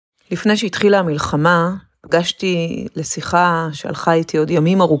לפני שהתחילה המלחמה, פגשתי לשיחה שהלכה איתי עוד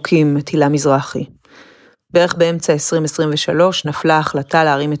ימים ארוכים את הילה מזרחי. בערך באמצע 2023 נפלה ההחלטה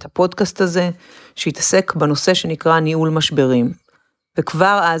להרים את הפודקאסט הזה, שהתעסק בנושא שנקרא ניהול משברים.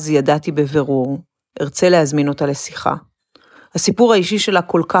 וכבר אז ידעתי בבירור, ארצה להזמין אותה לשיחה. הסיפור האישי שלה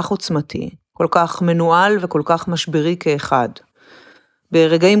כל כך עוצמתי, כל כך מנוהל וכל כך משברי כאחד.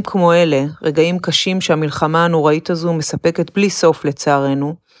 ברגעים כמו אלה, רגעים קשים שהמלחמה הנוראית הזו מספקת בלי סוף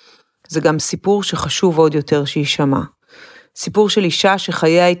לצערנו, זה גם סיפור שחשוב עוד יותר שישמע. סיפור של אישה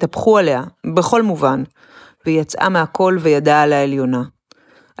שחייה התהפכו עליה, בכל מובן, והיא יצאה מהכל וידעה על העליונה.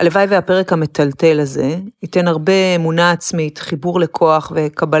 הלוואי והפרק המטלטל הזה ייתן הרבה אמונה עצמית, חיבור לכוח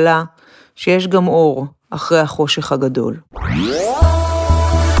וקבלה, שיש גם אור אחרי החושך הגדול.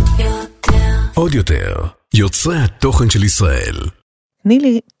 עוד יותר, יוצרי התוכן של ישראל. תני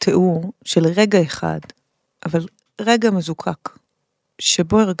לי תיאור של רגע אחד, אבל רגע מזוקק,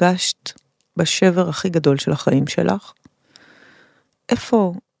 שבו הרגשת בשבר הכי גדול של החיים שלך.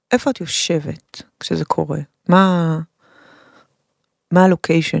 איפה את יושבת כשזה קורה? מה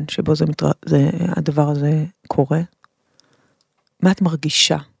הלוקיישן שבו הדבר הזה קורה? מה את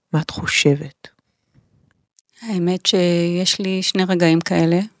מרגישה? מה את חושבת? האמת שיש לי שני רגעים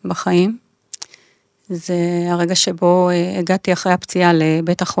כאלה בחיים. זה הרגע שבו הגעתי אחרי הפציעה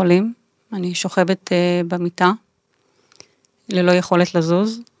לבית החולים. אני שוכבת במיטה, ללא יכולת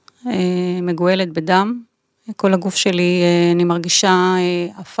לזוז, מגואלת בדם. כל הגוף שלי אני מרגישה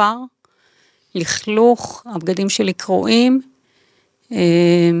אפר, לכלוך, הבגדים שלי קרועים,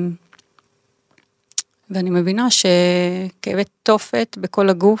 ואני מבינה שכאבי תופת בכל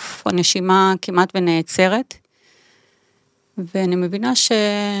הגוף, הנשימה כמעט ונעצרת, ואני מבינה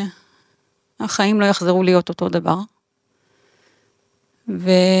שהחיים לא יחזרו להיות אותו דבר.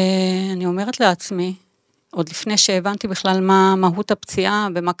 ואני אומרת לעצמי, עוד לפני שהבנתי בכלל מה מהות הפציעה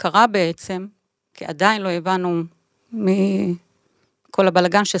ומה קרה בעצם, כי עדיין לא הבנו מכל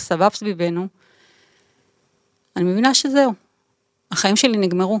הבלגן שסבב סביבנו, אני מבינה שזהו. החיים שלי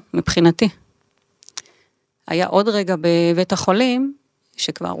נגמרו מבחינתי. היה עוד רגע בבית החולים,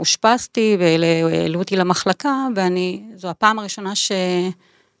 שכבר אושפזתי והעלו אותי למחלקה, זו הפעם הראשונה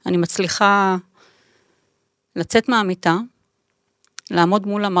שאני מצליחה לצאת מהמיטה, לעמוד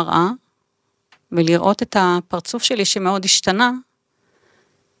מול המראה, ולראות את הפרצוף שלי שמאוד השתנה,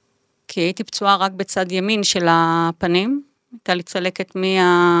 כי הייתי פצועה רק בצד ימין של הפנים, הייתה לי צלקת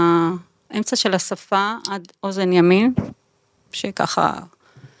מהאמצע של השפה עד אוזן ימין, שככה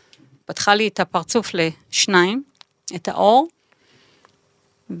פתחה לי את הפרצוף לשניים, את האור,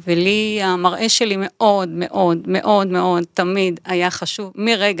 ולי המראה שלי מאוד מאוד מאוד מאוד תמיד היה חשוב,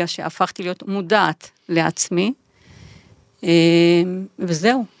 מרגע שהפכתי להיות מודעת לעצמי,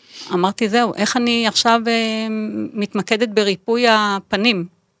 וזהו, אמרתי זהו, איך אני עכשיו מתמקדת בריפוי הפנים,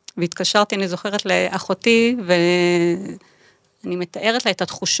 והתקשרתי, אני זוכרת לאחותי, ואני מתארת לה את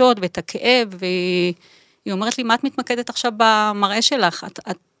התחושות ואת הכאב, והיא אומרת לי, מה את מתמקדת עכשיו במראה שלך?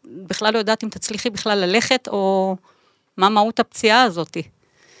 את בכלל לא יודעת אם תצליחי בכלל ללכת, או מה מהות הפציעה הזאת.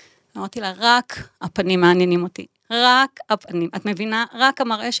 אמרתי לה, רק הפנים מעניינים אותי, רק הפנים, את מבינה? רק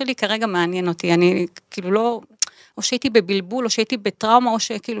המראה שלי כרגע מעניין אותי, אני כאילו לא, או שהייתי בבלבול, או שהייתי בטראומה, או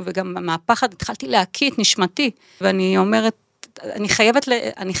שכאילו, וגם מהפחד, התחלתי להקיא את נשמתי, ואני אומרת,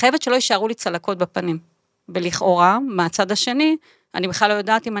 אני חייבת שלא יישארו לי צלקות בפנים, ולכאורה, מהצד השני, אני בכלל לא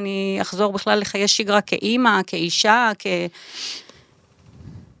יודעת אם אני אחזור בכלל לחיי שגרה כאימא, כאישה,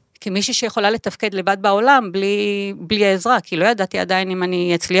 כמישהי שיכולה לתפקד לבד בעולם, בלי העזרה, כי לא ידעתי עדיין אם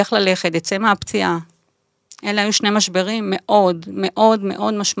אני אצליח ללכת, אצא מהפציעה. אלה היו שני משברים מאוד מאוד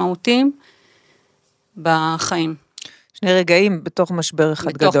מאוד משמעותיים בחיים. שני רגעים בתוך משבר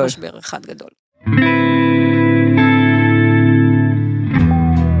אחד גדול. בתוך משבר אחד גדול.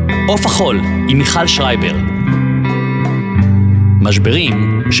 עוף החול עם מיכל שרייבר.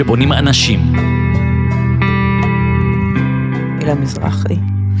 משברים שבונים אנשים. הילה מזרחי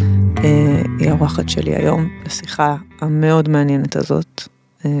היא האורחת שלי היום לשיחה המאוד מעניינת הזאת,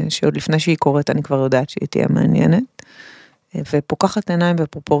 שעוד לפני שהיא קוראת אני כבר יודעת שהיא תהיה מעניינת, ופוקחת עיניים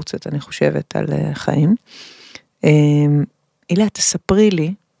בפרופורציות אני חושבת על חיים. הילה, תספרי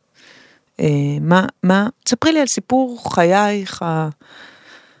לי, תספרי לי על סיפור חייך,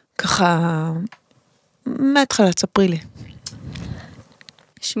 ככה, מההתחלה, תספרי לי.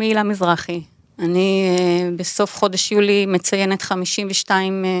 שמי הילה מזרחי, אני בסוף חודש יולי מציינת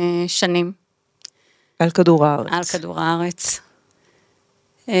 52 שנים. על כדור הארץ. על כדור הארץ.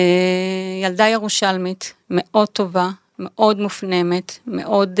 ילדה ירושלמית, מאוד טובה, מאוד מופנמת,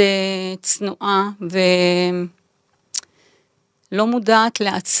 מאוד צנועה, ולא מודעת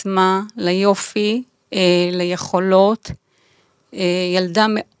לעצמה, ליופי, ליכולות, ילדה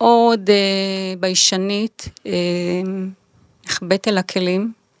מאוד ביישנית, נחבאת אל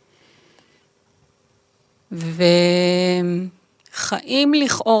הכלים, וחיים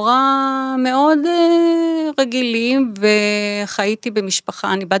לכאורה מאוד רגילים, וחייתי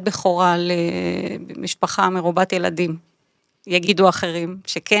במשפחה, אני בת בכורה למשפחה מרובת ילדים. יגידו אחרים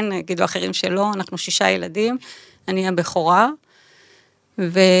שכן, יגידו אחרים שלא, אנחנו 6 ילדים, אני הבכורה,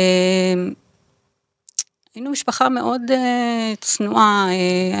 והיינו משפחה מאוד צנועה,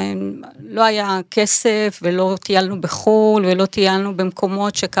 לא היה כסף, ולא טיילנו בחול, ולא טיילנו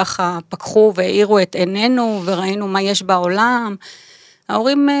במקומות שככה פקחו והאירו את עינינו, וראינו מה יש בעולם.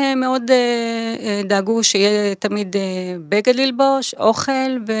 ההורים מאוד דאגו שיהיה תמיד בגד ללבוש,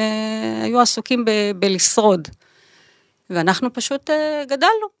 אוכל, והיו עסוקים בלשרוד. ואנחנו פשוט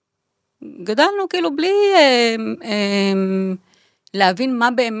גדלנו כאילו בלי להבין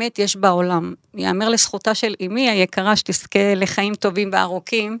מה באמת יש בעולם. יאמר לזכותה של אמי היקרה, שתזכה לחיים טובים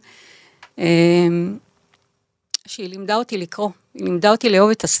וארוכים, שהיא לימדה אותי לקרוא, היא לימדה אותי לאהוב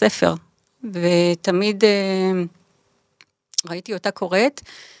את הספר, ותמיד ראיתי אותה קוראת,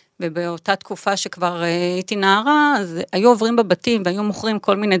 ובאותה תקופה שכבר הייתי נערה, אז היו עוברים בבתים, והיו מוכרים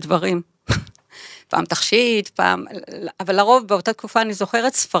כל מיני דברים. פעם תכשיט, פעם, אבל לרוב באותה תקופה אני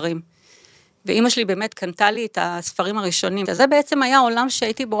זוכרת ספרים, ואימא שלי באמת קנתה לי את הספרים הראשונים, וזה בעצם היה העולם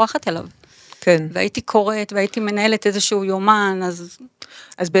שהייתי בורחת אליו. כן. והייתי קוראת, והייתי מנהלת איזשהו יומן,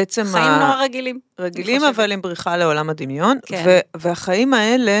 אז בעצם חיים נורא רגילים. רגילים, אבל עם בריחה לעולם הדמיון, כן. והחיים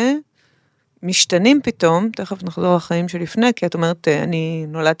האלה משתנים פתאום, תכף נחזור לחיים שלפני, כי את אומרת, אני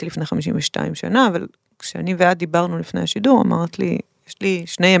נולדתי לפני 52 שנה, אבל כשאני ואת דיברנו לפני השידור, אמרת לי, יש לי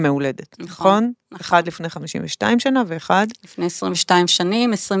 2 ימי הולדת, נכון? אחד לפני 52 שנה, ואחד? לפני 22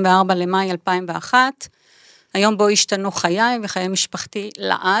 שנים, 24 למאי 2001, היום בו השתנו חיי וחיי משפחתי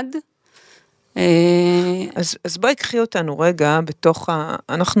לעד. אז בואי קחי אותנו רגע, בתוך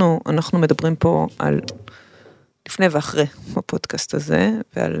אנחנו מדברים פה על לפני ואחרי בפודקאסט הזה,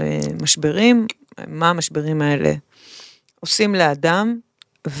 ועל משברים, מה המשברים האלה עושים לאדם,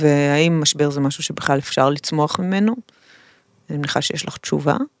 והאם משבר זה משהו שבכלל אפשר לצמוח ממנו, אני מניחה שיש לך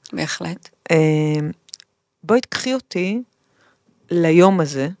תשובה. בהחלט. בואי תקחי אותי ליום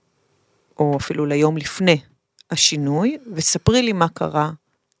הזה, או אפילו ליום לפני השינוי, וספרי לי מה קרה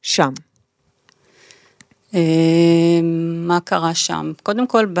שם. מה קרה שם? קודם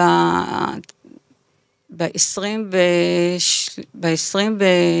כל, ב-23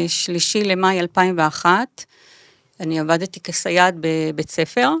 למאי 2001, אני עבדתי כסייעת בבית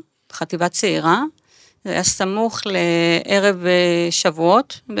ספר, בחטיבת צעירה, זה היה סמוך לערב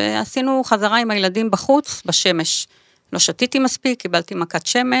שבועות, ועשינו חזרה עם הילדים בחוץ, בשמש. לא שתיתי מספיק, קיבלתי מכת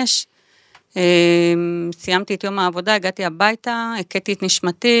שמש, סיימתי את יום העבודה, הגעתי הביתה, הכיתי את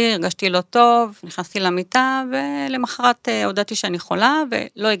נשמתי, הרגשתי לא טוב, נכנסתי למיטה, ולמחרת הודעתי שאני חולה,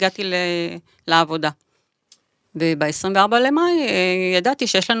 ולא הגעתי לעבודה. וב-24 למאי ידעתי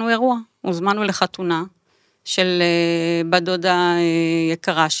שיש לנו אירוע, הוזמנו לחתונה של בת דודה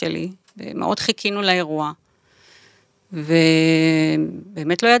יקרה שלי, ומאוד חיכינו לאירוע,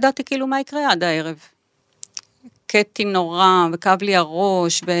 ובאמת לא ידעתי כאילו מה יקרה עד הערב. קטי נורא, וכאב לי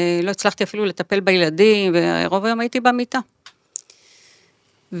הראש, ולא הצלחתי אפילו לטפל בילדים, ורוב היום הייתי במיטה.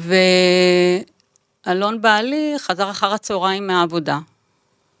 ואלון בעלי חזר אחר הצהריים מהעבודה.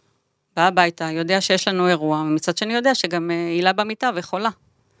 בא הביתה, יודע שיש לנו אירוע, ומצד שני יודע שגם הילה במיטה וחולה.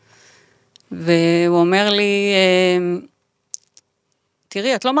 והוא אומר לי,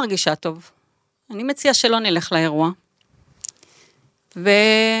 תראי, את לא מרגישה טוב. אני מציע שלא נלך לאירוע,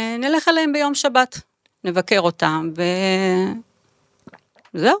 ונלך אליהם ביום שבת. נבקר אותם,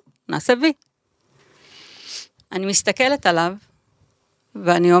 וזהו, נעשה וי. אני מסתכלת עליו,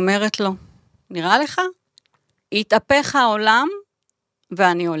 ואני אומרת לו, נראה לך? התהפך העולם,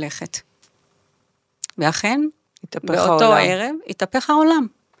 ואני הולכת. ואכן, באותו ערב, התהפך העולם.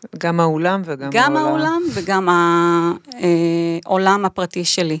 גם העולם וגם גם העולם וגם העולם הפרטי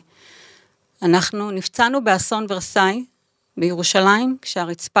שלי. אנחנו נפצענו באסון ורסאי, בירושלים,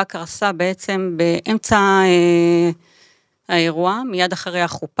 כשהרצפה קרסה בעצם באמצע האירוע, מיד אחרי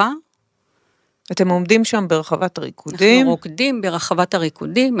החופה. אתם עומדים שם ברחבת הריקודים? אנחנו רוקדים ברחבת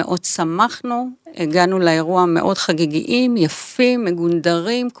הריקודים, מאוד שמחנו, הגענו לאירוע מאוד חגיגיים, יפים,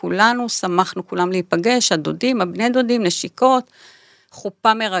 מגונדרים, כולנו, שמחנו כולם להיפגש, הדודים, הבני דודים, נשיקות,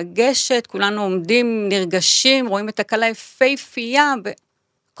 חופה מרגשת, כולנו עומדים, נרגשים, רואים את הקלה יפהפייה,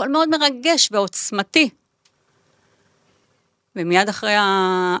 הכל מאוד מרגש ועוצמתי. ומיד אחרי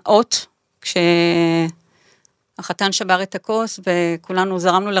האות, כשהחתן שבר את הכוס, וכולנו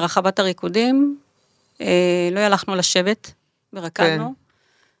זרמנו לרחבת הריקודים, לא הלכנו לשבת, ורקדנו.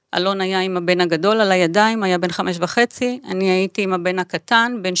 אלון היה עם הבן הגדול על הידיים, היה בן 5.5, אני הייתי עם הבן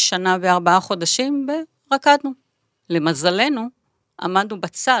הקטן, בן 1 ו4 חודשים, ורקדנו. למזלנו, עמדנו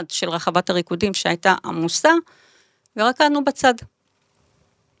בצד של רחבת הריקודים שהייתה עמוסה, ורקדנו בצד.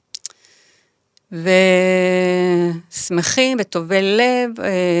 ושמחים וטובי לב,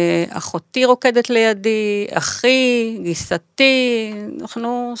 אחותי רוקדת לידי, אחי, גיסתי,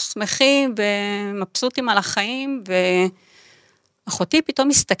 אנחנו שמחים ומבסוטים על החיים, ואחותי פתאום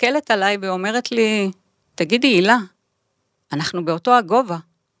מסתכלת עליי ואומרת לי, תגידי הילה, אנחנו באותו הגובה,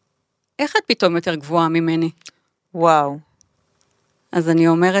 איך את פתאום יותר גבוהה ממני? וואו. אז אני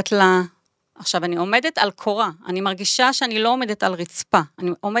אומרת לה, עכשיו אני עומדת על קורה, אני מרגישה שאני לא עומדת על רצפה,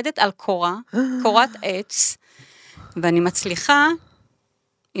 אני עומדת על קורה, קורת עץ, ואני מצליחה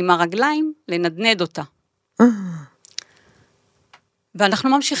עם הרגליים לנדנד אותה. ואנחנו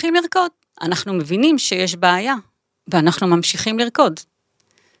ממשיכים לרקוד, אנחנו מבינים שיש בעיה, ואנחנו ממשיכים לרקוד.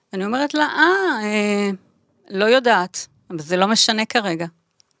 אני אומרת לה, לא יודעת, אבל זה לא משנה כרגע,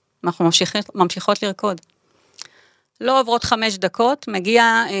 אנחנו ממשיכות לרקוד. לא עוברות 5 דקות,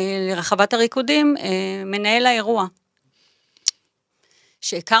 מגיע לרחבת הריקודים, מנהל האירוע.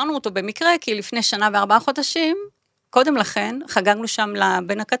 שהכרנו אותו במקרה, כי לפני 1 ו4 חודשים, קודם לכן, חגגנו שם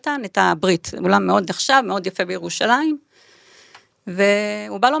לבן הקטן את הברית, אולם מאוד נחשב, מאוד יפה בירושלים,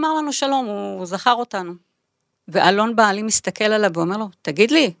 והוא בא לומר לנו שלום, הוא זכר אותנו. ואלון בעלי מסתכל עליו ואומר לו,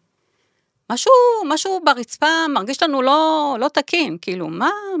 תגיד לי, משהו ברצפה מרגיש לנו לא תקין, כאילו,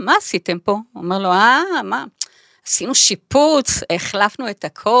 מה עשיתם פה? הוא אומר לו, מה? עשינו שיפוץ, החלפנו את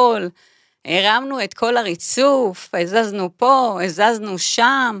הכל, הרמנו את כל הריצוף, הזזנו פה, הזזנו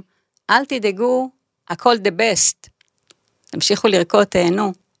שם, אל תדאגו, הכל the best. תמשיכו לרקוד,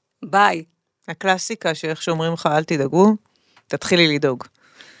 תהנו, ביי. הקלאסיקה שאיך שאומרים לך, אל תדאגו, תתחילי לדאוג.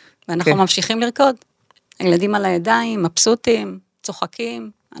 ואנחנו ממשיכים לרקוד. הילדים על הידיים, מבסוטים,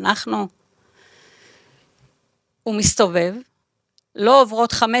 צוחקים, אנחנו. הוא מסתובב, לא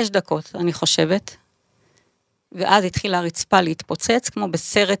עוברות 5 דקות, אני חושבת, ואז התחילה הרצפה להתפוצץ, כמו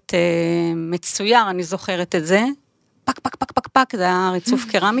בסרט מצויר, אני זוכרת את זה, פק, פק, פק, פק, פק, זה היה ריצוף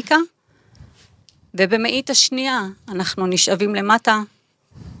קרמיקה, ובמאית השנייה, אנחנו נשאבים למטה,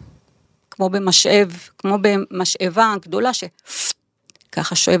 כמו במשאבה גדולה,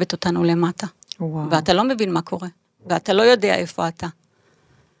 ככה שואבת אותנו למטה, ואתה לא מבין מה קורה, ואתה לא יודע איפה אתה.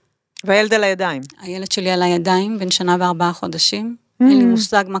 והילד על הידיים. הילד שלי על הידיים, בן 1 ו4 חודשים, אין לי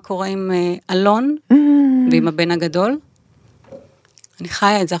מושג מה קורה עם אלון, ועם הבן הגדול. אני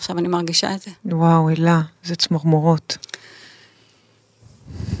חיה את זה עכשיו, אני מרגישה את זה. וואו, הילה, זה צמרמורות.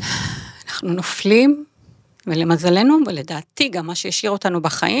 אנחנו נופלים, ולמזלנו, ולדעתי גם מה שהשאיר אותנו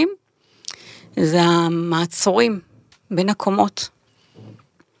בחיים, זה המעצורים בין הקומות.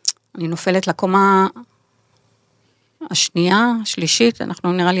 אני נופלת לקומה השנייה, השלישית,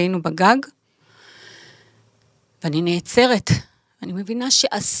 אנחנו נראה לי היינו בגג, ואני נעצרת, אני מבינה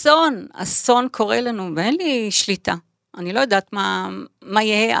אסון קורה לנו, ואין לי שליטה. אני לא יודעת מה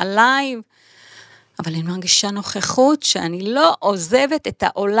יהיה עליי, אבל אני מרגישה נוכחות שאני לא עוזבת את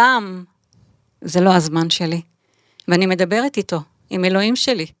העולם. זה לא הזמן שלי. ואני מדברת איתו, עם אלוהים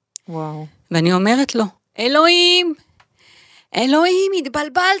שלי. וואו. ואני אומרת לו, אלוהים,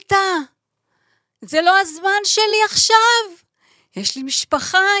 התבלבלת. זה לא הזמן שלי עכשיו. יש לי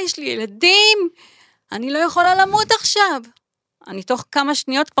משפחה, יש לי ילדים. אני לא יכולה למות עכשיו. אני תוך כמה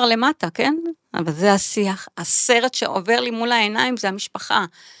שניות כבר למטה, כן? אבל זה השיח. הסרט שעובר לי מול העיניים זה המשפחה.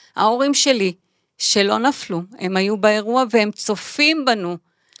 ההורים שלי, שלא נפלו, הם היו באירוע והם צופים בנו.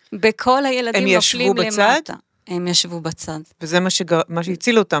 בכל הילדים נופלים למטה. הם ישבו בצד? הם ישבו בצד. וזה מה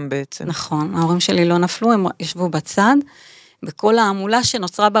שהציל אותם בעצם. נכון, ההורים שלי לא נפלו, הם ישבו בצד. בכל העמולה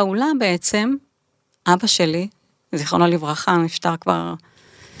שנוצרה באולם בעצם, אבא שלי, זיכרונו לברכה, נפטר כבר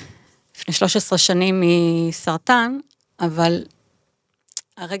לפני 13 שנים מסרטן, אבל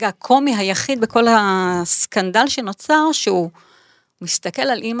הרגע הקומי היחיד בכל הסקנדל שנוצר, שהוא מסתכל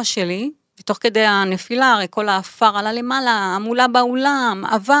על אמא שלי, ותוך כדי הנפילה, הרי כל האפר עלה למעלה, המולה באולם,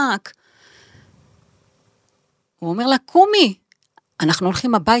 אבק. הוא אומר לה, קומי, אנחנו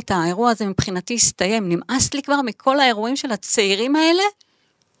הולכים הביתה, האירוע הזה מבחינתי הסתיים, נמאס לי כבר מכל האירועים של הצעירים האלה,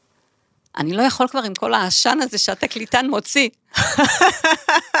 אני לא יכול כבר עם כל העשן הזה שהתקליטן מוציא.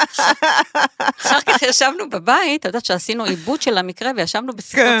 אחר כך ישבנו בבית, אתה יודעת שעשינו עיבוד של המקרה, וישבנו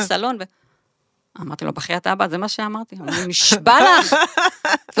בשיחות סלון, אמרתי לו, בחיית אבא, זה מה שאמרתי, אני נשבע לך,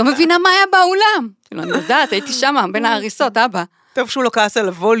 לא מבינה מה היה באולם, אני יודעת, הייתי שם, בין ההריסות, אבא. טוב שהוא לא כעס על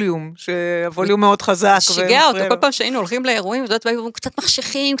הווליום, שהווליום מאוד חזק. שיגע אותו, כל פעם שהיינו הולכים לאירועים, קצת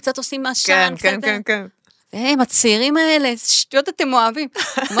מחשכים, קצת עושים מעשן, כן. הם הצעירים האלה, שטויות אתם אוהבים.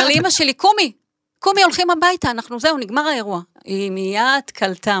 אומר לי, אמא שלי, קומי, הולכים הביתה, אנחנו זהו, נגמר האירוע. היא מיד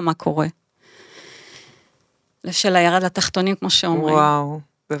קלטה מה קורה. לב שלה ירד לתחתונים, כמו שאומרים. וואו,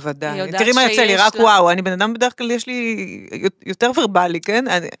 בוודאי. תראי מה יוצא לי, רק וואו, אני בן אדם בדרך כלל יש לי יותר ורבלי, כן?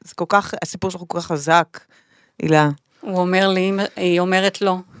 זה כל כך, הסיפור שלך כל כך חזק, הילה. הוא אומר לי, היא אומרת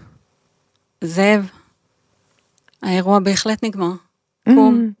לו, זאב, האירוע בהחלט נגמר.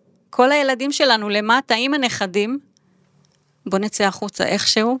 קום. כל הילדים שלנו למטה, עם הנכדים, בוא נצא החוצה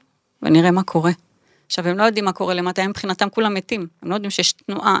איכשהו, ונראה מה קורה. עכשיו, הם לא יודעים מה קורה למטה, הם מבחינתם כולם מתים. הם לא יודעים שיש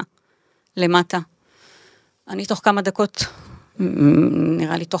תנועה למטה. אני תוך כמה דקות,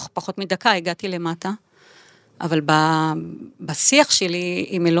 נראה לי תוך פחות מדקה, הגעתי למטה, אבל בשיח שלי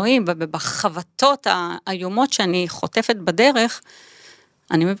עם אלוהים, ובחבטות האיומות שאני חוטפת בדרך,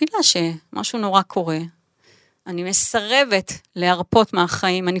 אני מבינה שמשהו נורא קורה. אני מסרבת להרפות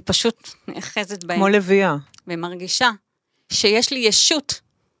מהחיים, אני פשוט נאחזת בהם. כמו לביאה. ומרגישה שיש לי ישות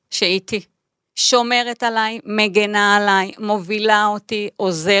שאיתי, שומרת עליי, מגנה עליי, מובילה אותי,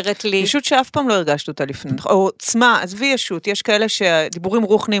 עוזרת לי. ישות שאף פעם לא הרגשת אותה לפני. או עוצמה, עזבי ישות, יש כאלה שדיבורים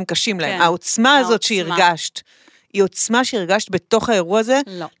רוחניים קשים להם. כן. העוצמה הזאת שהרגשת, היא עוצמה שהרגשת בתוך האירוע הזה?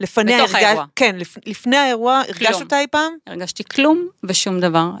 לא, בתוך האירוע. כן, לפני האירוע, הרגשת אותה אי פעם? הרגשתי כלום ושום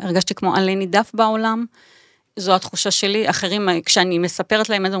דבר. הרגשתי כמו עלי נידף בעולם. זו התחושה שלי. אחרים, כשאני מספרת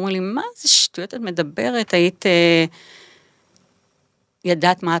להם, אז אומרים לי, מה זה שטויות את מדברת? היית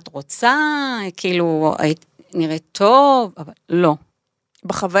ידעת מה את רוצה? כאילו, היית נראית טוב? אבל לא.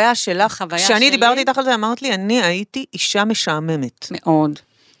 בחוויה שלך, כשאני דיברתי איתך על זה, אמרת לי, אני הייתי אישה משעממת. מאוד.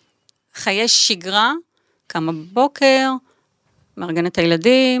 חיי שגרה, קמה בבוקר, מארגנת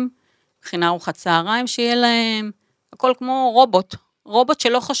הילדים, מכינה ארוחת צהריים שיהיה להם, הכל כמו רובוט. רובוט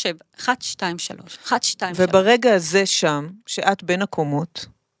שלא חושב, 1, 2, 3, 1, 2, 3. וברגע הזה שם, שאת בין הקומות,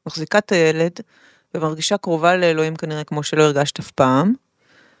 מחזיקה את הילד, ומרגישה קרובה לאלוהים כנראה כמו שלא הרגשת אף פעם,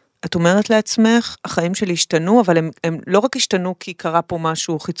 את אומרת לעצמך, החיים שלי השתנו, אבל הם לא רק השתנו כי קרה פה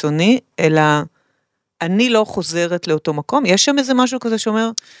משהו חיצוני, אלא אני לא חוזרת לאותו מקום. יש שם איזה משהו כזה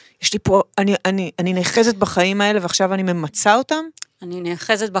שאומר, יש לי פה, אני נאחזת בחיים האלה, ועכשיו אני ממצא אותם? אני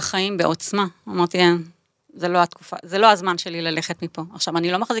נאחזת בחיים בעוצמה. אמרתי, זה לא התקופה, זה לא הזמן שלי ללכת מפה. עכשיו,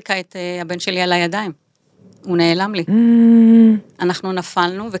 אני לא מחזיקה את הבן שלי על הידיים. הוא נעלם לי. אנחנו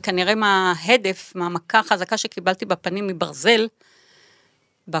נפלנו, וכנראה מההדף, מהמכה החזקה שקיבלתי בפנים מברזל,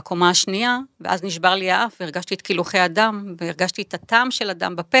 בקומה השנייה, ואז נשבר לי האף, והרגשתי את קילוחי הדם, והרגשתי את הטעם של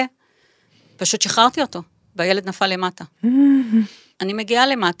הדם בפה, פשוט שחררתי אותו, והילד נפל למטה. אני מגיעה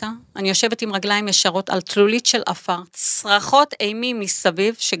למטה, אני יושבת עם רגליים ישרות על תלולית של אפר, צרחות אימים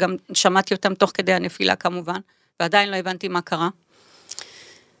מסביב, שגם שמעתי אותם תוך כדי הנפילה כמובן, ועדיין לא הבנתי מה קרה.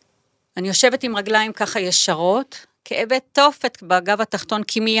 אני יושבת עם רגליים ככה ישרות, כאבי תופת בגב התחתון,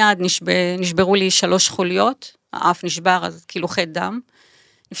 כי מיד נשברו לי 3 חוליות, האף נשבר, אז קילוחי דם,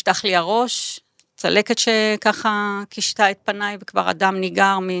 נפתח לי הראש, צלקת שככה קישתה את פניי, וכבר הדם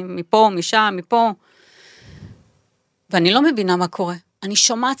ניגר מפה, משם, מפה, ואני לא מבינה מה קורה. אני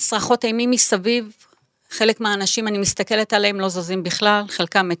שומעת צרחות אימים מסביב, חלק מהאנשים, אני מסתכלת עליהם, לא זזים בכלל,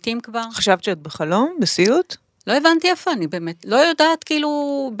 חלקם מתים כבר. חשבת שאת בחלום, בסיוט? לא הבנתי איפה, אני באמת, לא יודעת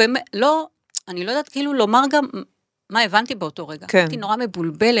כאילו, באמת, לא, אני לא יודעת כאילו לומר גם, מה הבנתי באותו רגע. כן. הייתי נורא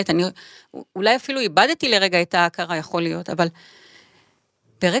מבולבלת, אולי אפילו איבדתי לרגע את ההכרה, יכול להיות, אבל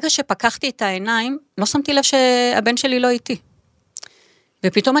ברגע שפקחתי את העיניים, לא שמתי לב שהבן שלי לא איתי.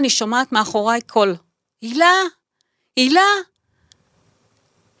 ופתאום אני שומעת מאחוריי קול, הילה, הילה.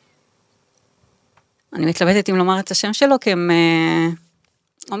 אני מתלבטת אם לומר את השם שלו, כי הם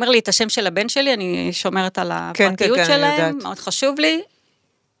אומר לי את השם של הבן שלי, אני שומרת על הפרטיות שלהם, מאוד חשוב לי.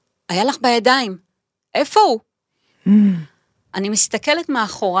 היה לך בידיים, איפה הוא? אני מסתכלת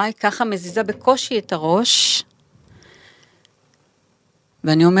מאחוריי, ככה מזיזה בקושי את הראש,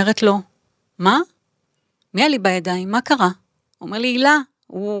 ואני אומרת לו, מה? מי היה לי בידיים? מה קרה? הוא אומר לי, הילה,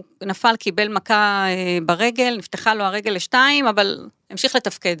 הוא נפל, קיבל מכה ברגל, נפתחה לו הרגל ל2, אבל המשיך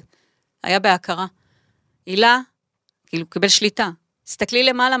לתפקד. היה בהכרה. הילה, כאילו קיבל שליטה. תסתכלי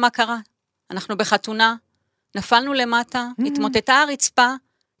למעלה מה קרה. אנחנו בחתונה, נפלנו למטה, התמוטטה הרצפה,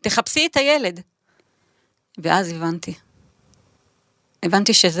 תחפשי את הילד. ואז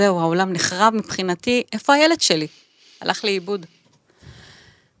הבנתי שזהו, העולם נחרב מבחינתי, איפה הילד שלי? הלך לאיבוד.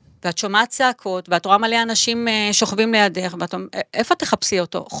 ואת שומעת צעקות, ואת רואה מלא אנשים שוכבים לידך, ואת אומרת, איפה תחפשי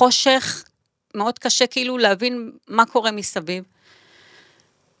אותו? חושך, מאוד קשה כאילו להבין מה קורה מסביב.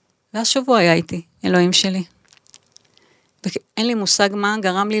 ואז שוב הוא היה איתי, אלוהים שלי. ואין לי מושג מה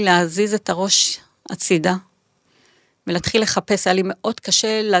גרם לי להזיז את הראש הצידה, ולהתחיל לחפש, היה לי מאוד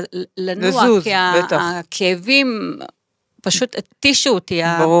קשה לנוע, לזוז, כי בטח. הכאבים פשוט התישו אותי,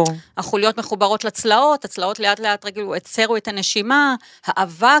 ברור. החוליות מחוברות לצלעות, הצלעות לאט לאט רגלו, הצרו את הנשימה,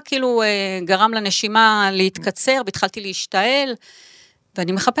 האהבה כאילו גרם לנשימה להתקצר, והתחלתי להשתעל,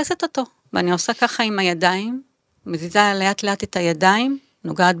 ואני מחפשת אותו, ואני עושה ככה עם הידיים, מזיזה לאט לאט את הידיים,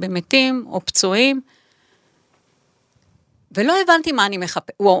 נוגעת במתים או פצועים, ולא הבנתי מה אני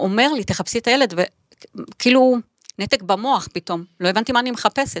מחפש, הוא אומר לי, תחפשי את הילד, וכאילו נתק במוח פתאום, לא הבנתי מה אני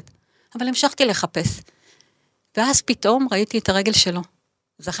מחפשת, אבל המשכתי לחפש, ואז פתאום ראיתי את הרגל שלו,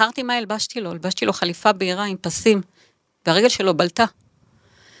 זכרתי מה הלבשתי לו חליפה בהירה עם פסים, והרגל שלו בלטה,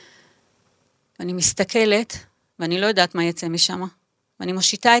 ואני מסתכלת, ואני לא יודעת מה יצא משם, ואני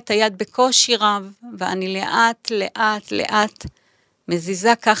מושיטה את היד בקושי רב, ואני לאט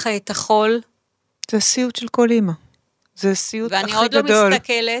מזיזה ככה את החול. זה סיוט של כל אמא. זה סיוט הכי גדול. ואני עוד לא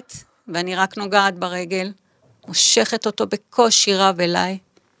מסתכלת, ואני רק נוגעת ברגל, מושכת אותו בקושי רב אליי,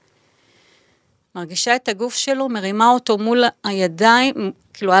 מרגישה את הגוף שלו, מרימה אותו מול הידיים,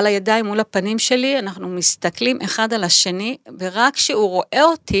 כאילו על הידיים מול הפנים שלי, אנחנו מסתכלים אחד על השני, ורק כשהוא רואה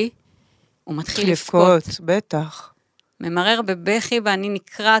אותי, הוא מתחיל לבכות. בטח. ממרר בבכי, ואני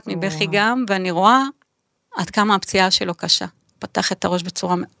נקראת מבכי גם, ואני רואה עד כמה הפציעה שלו קשה. פתח את הראש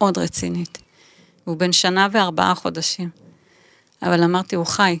בצורה מאוד רצינית. הוא בן 1 ו4 חודשים. אבל אמרתי, הוא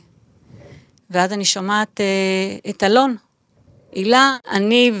חי. ואז אני שומעת את אלון, הילה,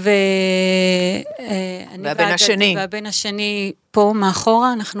 אני והבן השני פה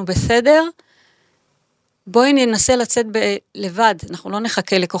מאחורה, אנחנו בסדר, בואי ננסה לצאת לבד, אנחנו לא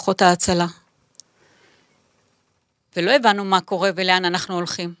נחכה לכוחות ההצלה. ולא הבנו מה קורה ולאן אנחנו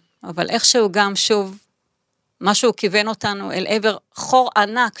הולכים, אבל איכשהו גם שוב, משהו כיוון אותנו אל עבר חור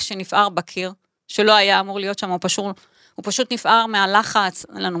ענק שנפער בקיר, שלא היה אמור להיות שם, הוא פשוט נפער מהלחץ,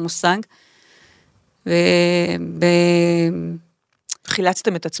 אין לנו מושג,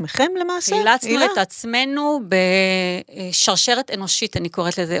 חילצתם את עצמכם למעשה? חילצנו את עצמנו בשרשרת אנושית, אני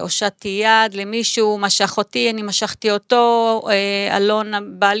קוראת לזה, הושטתי יד למישהו, משך אותי, אני משכתי אותו,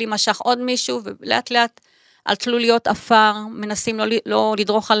 אלון, בעלי משך עוד מישהו, ולאט לאט על תלוליות אפר, מנסים לא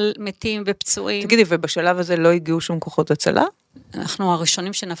לדרוך על מתים ופצועים. תגידי, ובשלב הזה לא הגיעו שום כוחות הצלה? אנחנו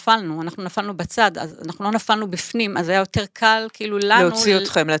הראשונים שנפלנו, אנחנו נפלנו בצד, אז אנחנו לא נפלנו בפנים, אז היה יותר קל, כאילו לנו... להוציא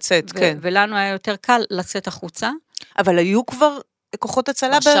אתכם לצאת, כן. ולנו היה יותר קל לצאת החוצה. אבל היו כבר כוחות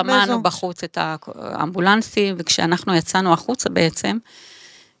הצלה באזור? שמענו בחוץ את האמבולנסים, וכשאנחנו יצאנו החוצה בעצם,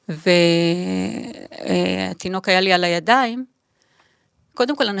 והתינוק היה לי על הידיים,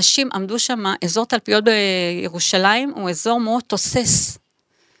 קודם כל אנשים עמדו שם, אזור תלפיות בירושלים, הוא אזור מאוד תוסס,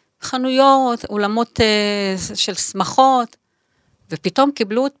 חנויות, אולמות של שמחות, ופתאום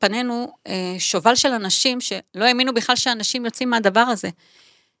קיבלו את פנינו שובל של אנשים, שלא האמינו בכלל שאנשים יוצאים מהדבר הזה.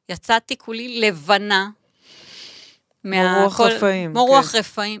 יצאתי כולי לבנה, מרוח רפאים. מרוח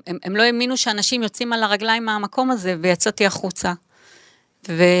רפאים. הם לא האמינו שאנשים יוצאים על הרגליים מהמקום הזה, ויצאתי החוצה.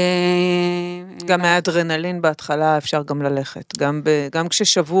 גם מהאדרנלין בהתחלה אפשר גם ללכת. גם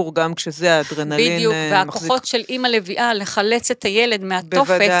כששבור, גם כשזה האדרנלין. בדיוק, והכוחות של אמא לביאה, לחלץ את הילד מהתופת.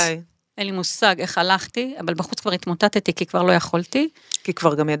 בוודאי. אין לי מושג איך הלכתי, אבל בחוץ כבר התמוטטתי, כי כבר לא יכולתי. כי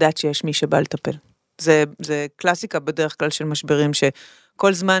כבר גם ידעת שיש מי שבא לטפל. זה קלאסיקה בדרך כלל של משברים,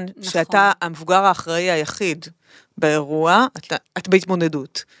 שכל זמן שאתה המבוגר האחראי היחיד באירוע, את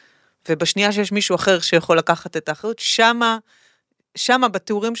בהתמודדות. ובשנייה שיש מישהו אחר שיכול לקחת את האחריות, שמה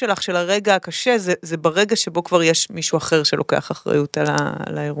בתיאורים שלך של הרגע הקשה, זה ברגע שבו כבר יש מישהו אחר שלוקח אחריות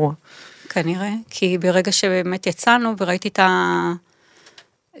על האירוע. כנראה, כי ברגע שבאמת יצאנו וראיתי את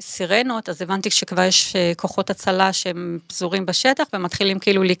הסירנות, אז הבנתי שכבר יש כוחות הצלה שהם פזורים בשטח, ומתחילים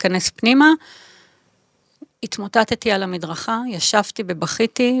כאילו להיכנס פנימה, התמוטטתי על המדרכה, ישבתי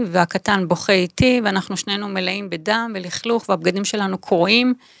ובכיתי, והקטן בוכה איתי, ואנחנו שנינו מלאים בדם ולכלוך, והבגדים שלנו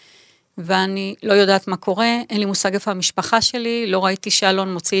קרועים, ואני לא יודעת מה קורה, אין לי מושג איפה המשפחה שלי, לא ראיתי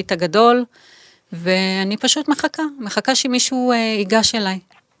שאלון מוציא את הגדול, ואני פשוט מחכה שמישהו ייגש אליי.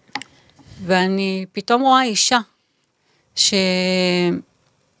 ואני פתאום רואה אישה,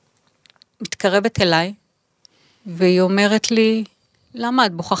 שמתקרבת אליי, והיא אומרת לי, למה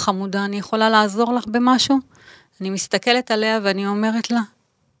את בוכה חמודה, אני יכולה לעזור לך במשהו? אני מסתכלת עליה ואני אומרת לה,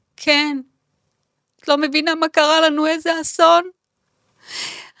 כן, את לא מבינה מה קרה לנו, איזה אסון?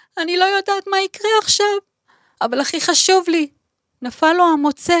 אני לא יודעת מה יקרה עכשיו, אבל הכי חשוב לי, נפל לו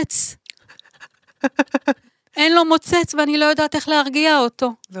המוצץ. אין לו מוצץ ואני לא יודעת איך להרגיע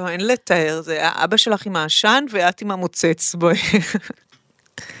אותו. לא, אין לתאר, זה אבא שלך עם העשן ואת עם המוצץ, בואי.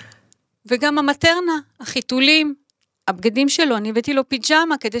 וגם המטרנה, החיתולים, הבגדים שלו, אני הבאתי לו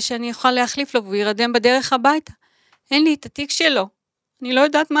פיג'מה כדי שאני אוכל להחליף לו והוא ירדם בדרך הביתה. אין לי את התיק שלו. אני לא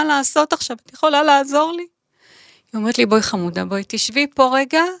יודעת מה לעשות עכשיו, את יכולה לעזור לי? היא אומרת לי, בואי חמודה, בואי תשבי פה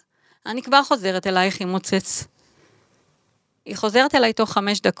רגע, אני כבר חוזרת אלייך עם מוצץ. היא חוזרת אליי תוך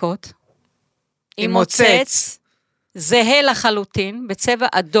 5 דקות, עם מוצץ, זהה לחלוטין, בצבע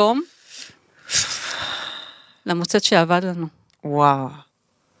אדום, למוצץ שעבד לנו. וואו.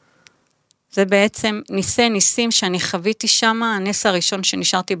 זה בעצם ניסים שאני חוויתי שם, הנס הראשון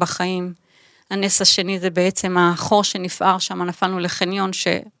שנשארתי בחיים, הנס השני זה בעצם החור שנפער שם, נפלנו לחניון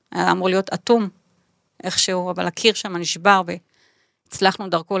שהיה אמור להיות אטום, איכשהו, אבל הקיר שם נשבר והצלחנו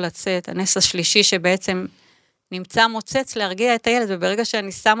דרכו לצאת. הנס השלישי שבעצם נמצא מוצץ להרגיע את הילד, וברגע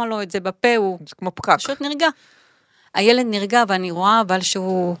שאני שמה לו את זה בפה, הוא כמו פקק. פשוט נרגע. הילד נרגע, ואני רואה אבל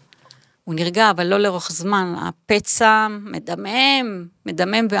שהוא נרגע, אבל לא לאורך זמן. הפצע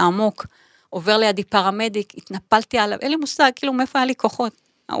מדמם ועמוק, עובר לידי פרמדיק, התנפלתי עליו, אין לי מושג, כאילו מאיפה היה לי כוחות.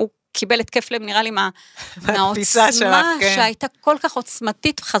 הוא קיבל התקף לב, נראה לי מהעוצמה שהייתה כל כך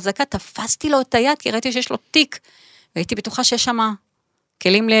עוצמתית וחזקה, תפסתי לו את היד, כי ראיתי שיש לו תיק, והייתי בטוחה שיש שם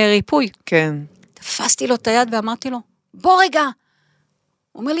כלים לריפוי. כן. תפסתי לו את היד ואמרתי לו, בוא רגע.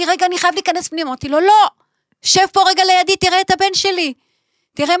 הוא אומר לי, רגע, אני חייב להיכנס פנימה. אמרתי לו, לא, שב פה רגע לידי, תראה את הבן שלי.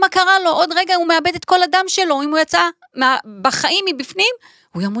 תראה מה קרה לו, עוד רגע הוא מאבד את כל הדם שלו, אם הוא יצא בחיים מבפנים,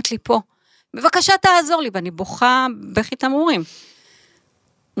 הוא ימות לי פה. בבקשה תעזור לי, ואני בוכה בכי תמרורים.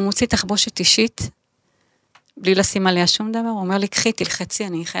 הוא מוציא תחבושת אישית, בלי לשים עליה שום דבר, הוא אומר לי, קחי, תלחצי,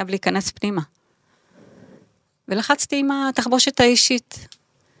 אני חייב להיכנס פנימה. ולחצתי עם התחבושת האישית.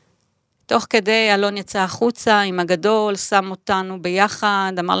 תוך כדי, אלון יצא החוצה עם הגדול, שם אותנו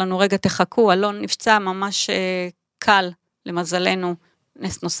ביחד, אמר לנו, רגע תחכו, אלון נפצע ממש קל, למזלנו,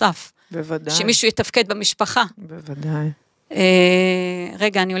 נס נוסף. בוודאי. שמישהו יתפקד במשפחה. בוודאי.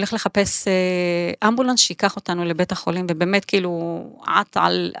 רגע, אני הולך לחפש אמבולנס שיקח אותנו לבית החולים, ובאמת כאילו עט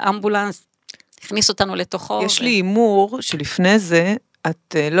על אמבולנס, הכניס אותנו לתוכו. יש לי אימור שלפני זה,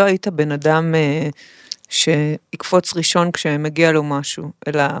 את לא היית בן אדם שיקפוץ ראשון כשמגיע לו משהו,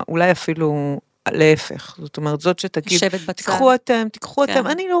 אלא אולי אפילו להפך. זאת אומרת, זאת שתגיד, תיקחו אתם,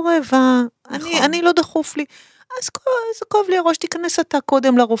 אני לא רבע, אני לא דחוף לי. אז כואב לי הראש, תיכנס אתה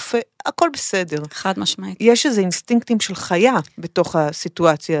קודם לרופא, הכל בסדר. חד משמעית. יש איזה אינסטינקטים של חיה בתוך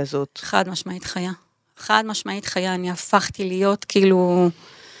הסיטואציה הזאת. חד משמעית חיה. חד משמעית חיה, אני הפכתי להיות כאילו,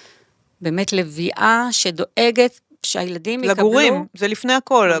 באמת לביאה שדואגת שהילדים יקבלו. לגורים, זה לפני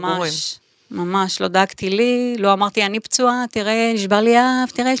הכל, לגורים. ממש, לא דאגתי לי, לא אמרתי, אני פצועה, תראה, נשבר לי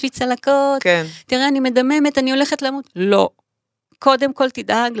אף, תראה, יש לי צלקות, כן. תראה, אני מדממת, אני הולכת למות. לא. קודם כל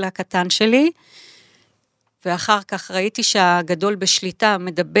תדאג לקטן שלי, ואחר כך ראיתי שהגדול בשליטה,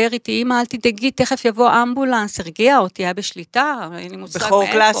 מדבר איתי, אמא, אל תדאגי, תכף יבוא אמבולנס, הרגיע אותי, היה בשליטה, אין לי מושג מאיפה. בחור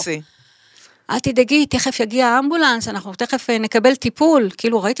קלאסי. אל תדאגי, תכף יגיע האמבולנס, אנחנו תכף נקבל טיפול,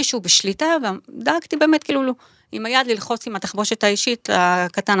 כאילו ראיתי שהוא בשליטה, ודאגתי באמת כאילו עם היד ללחוץ עם התחבושת האישית,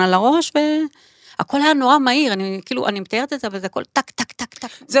 הקטן על הראש, והכל היה נורא מהיר, אני מתארת את זה, אבל זה הכל טק, טק, טק, טק.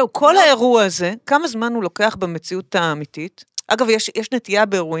 זהו, כל האירוע הזה, כמה זמן הוא לוקח במציאות האמיתית? אגב, יש נטייה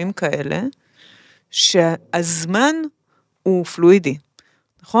באירועים כאלה, שהזמן הוא פלואידי,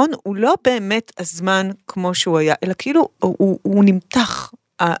 נכון? הוא לא באמת הזמן כמו שהוא היה, אלא כאילו הוא נמתח,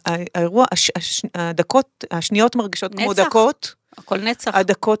 האירוע, הדקות, השניות מרגישות כמו דקות, הכל נצח.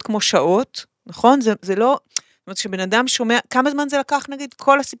 הדקות כמו שעות, נכון? זה לא, זאת אומרת שבן אדם שומע, כמה זמן זה לקח נגיד,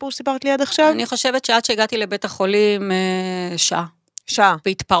 כל הסיפור שסיפרת לי עד עכשיו? אני חושבת שעד שהגעתי לבית החולים, שעה. שעה.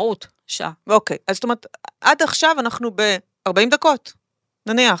 בהתפרעות, שעה. אוקיי, אז זאת אומרת, עד עכשיו אנחנו ב-40 דקות,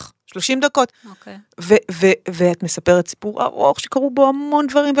 נניח. 30 דקות, ואת מספרת סיפור ארוך, שקראו בו המון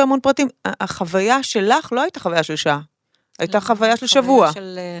דברים והמון פרטים, החוויה שלך לא הייתה חוויה של שעה, הייתה חוויה של שבוע,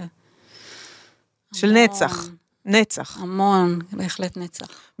 של נצח. המון, בהחלט נצח.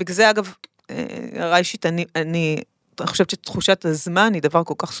 בגלל זה אגב, ראישית, אני חושבת שתחושת הזמן היא דבר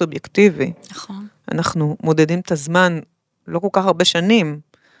כל כך סובייקטיבי, נכון. אנחנו מודדים את הזמן לא כל כך הרבה שנים,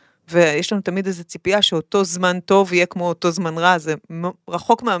 ויש לנו תמיד איזו ציפייה שאותו זמן טוב יהיה כמו אותו זמן רע, זה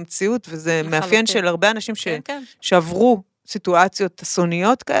רחוק מהמציאות, וזה מאפיין של הרבה אנשים שעברו סיטואציות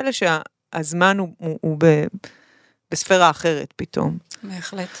אסוניות כאלה, שהזמן הוא בספירה אחרת פתאום.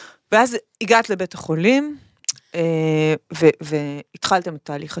 בהחלט. ואז הגעת לבית החולים, והתחלתם את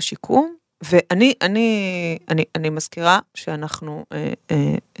תהליך השיקום, ואני מזכירה שאנחנו,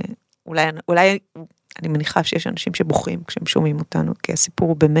 אולי אני מניחה שיש אנשים שבוכים כשהם שומעים אותנו, כי הסיפור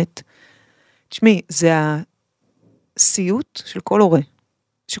הוא באמת, תשמעי, זה הסיוט של כל הורה,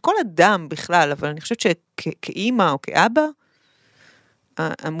 שכל אדם בכלל, אבל אני חושבת שכאימא או כאבא,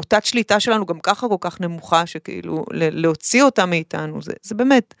 המוטת שליטה שלנו גם ככה כל כך נמוכה, שכאילו להוציא אותה מאיתנו, זה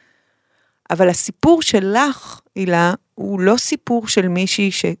באמת, אבל הסיפור שלך, הילה, הוא לא סיפור של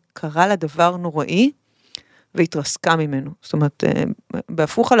מישהי שקרה לה דבר נוראי, והתרסקה ממנו. זאת אומרת,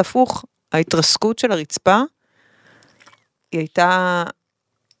 בהפוך על הפוך, ההתרסקות של הרצפה, היא הייתה,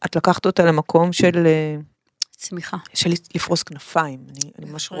 את לקחת אותה למקום של צמיחה. יש לי לפרוס כנפיים,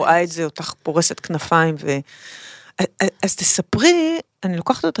 אני ממש רואה את זה, אותך פורסת כנפיים, אז תספרי, אני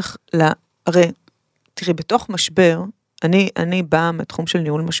לוקחת אותך, הרי, תראי, בתוך משבר, אני באה מהתחום של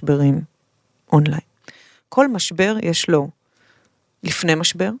ניהול משברים אונליין. כל משבר יש לו לפני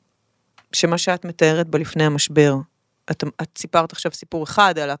משבר, שמה שאת מתארת בלפני המשבר, את סיפרת עכשיו סיפור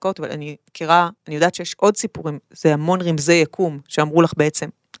אחד על להקות, אבל אני יודעת שיש עוד סיפורים, זה המון רמזי יקום, שאמרו לך בעצם,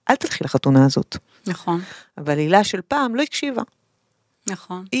 אל תלכי לחתונה הזאת. נכון. אבל הילה של פעם לא הקשיבה.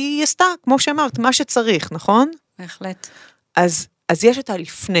 נכון. היא עשתה, כמו שאמרת, מה שצריך, נכון? בהחלט. אז יש את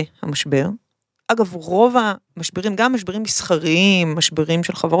הלפני המשבר. אגב, רוב המשברים, גם משברים מסחריים, משברים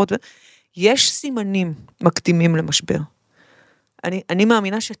של חברות, יש סימנים מקדימים למשבר. אני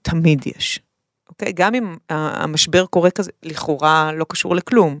מאמינה שתמיד יש. אוקיי? גם אם המשבר קורה כזה, לכאורה לא קשור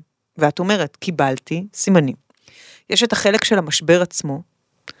לכלום. ואת אומרת, קיבלתי סימנים. יש את החלק של המשבר עצמו,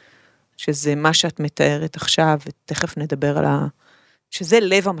 שזה מה שאת מתארת עכשיו, ותכף נדבר על שזה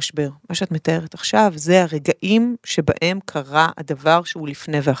לב המשבר. מה שאת מתארת עכשיו, זה הרגעים שבהם קרה הדבר שהוא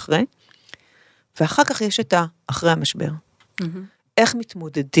לפני ואחרי, ואחר כך יש את האחרי המשבר. איך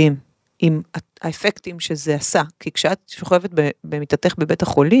מתמודדים עם האפקטים שזה עשה? כי כשאת שוכבת במיטתך בבית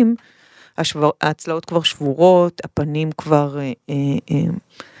החולים, הצלעות כבר שבורות, הפנים כבר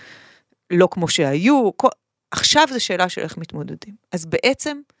לא כמו שהיו, עכשיו זו שאלה של איך מתמודדים. אז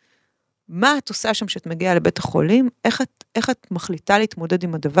בעצם, מה את עושה שם שאת מגיעה לבית החולים? איך את מחליטה להתמודד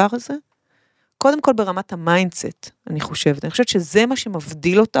עם הדבר הזה? קודם כל ברמת המיינדסט, אני חושבת שזה מה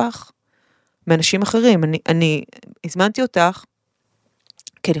שמבדיל אותך מאנשים אחרים. אני הזמנתי אותך,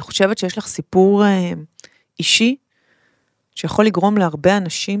 כי אני חושבת שיש לך סיפור אישי, שיכול לגרום להרבה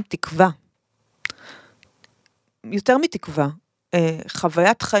אנשים תקווה. יותר מתקווה,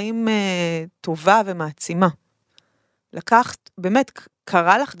 חוויית חיים טובה ומעצימה. לקחת, באמת,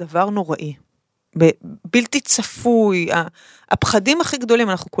 קרה לך דבר נוראי, בלתי צפוי, הפחדים הכי גדולים,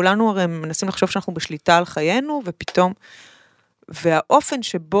 אנחנו כולנו הרי מנסים לחשוב שאנחנו בשליטה על חיינו, ופתאום, והאופן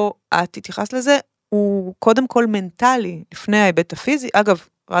שבו את תתייחס לזה, הוא קודם כל מנטלי, לפני ההיבט הפיזי, אגב,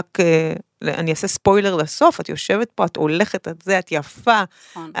 רק אני אעשה ספוילר לסוף, את יושבת פה, את הולכת, את יפה,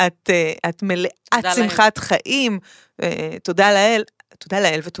 את מלאת שמחת חיים, תודה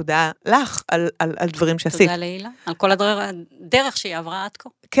לאל ותודה לך על דברים שעשית. תודה להילה, על כל הדרך שהיא עברה עד כה.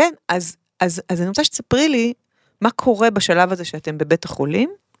 כן, אז אני רוצה שתספרי לי, מה קורה בשלב הזה שאתם בבית החולים,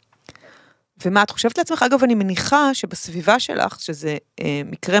 ומה את חושבת לעצמך? אגב, אני מניחה שבסביבה שלך, שזה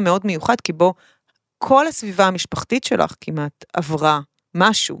מקרה מאוד מיוחד, כי בו כל הסביבה המשפחתית שלך כמעט עברה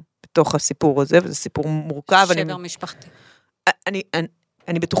משהו בתוך הסיפור הזה, וזה סיפור מורכב. שבר משפחתי.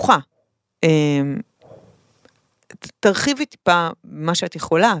 אני בטוחה. תרחיבי טיפה מה שאת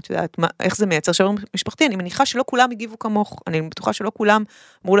יכולה, את יודעת, איך זה מייצר שבר משפחתי, אני מניחה שלא כולם הגיבו כמוך, אני בטוחה שלא כולם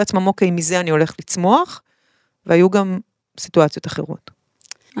אמרו לעצמם, אוקיי, מזה אני הולך לצמוח, והיו גם סיטואציות אחרות.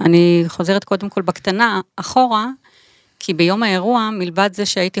 אני חוזרת קודם כל בקטנה, אחורה, כי ביום האירוע, מלבד זה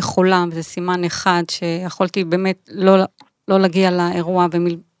שהייתי חולה, וזה סימן אחד, שיכולתי באמת לא להגיע לאירוע,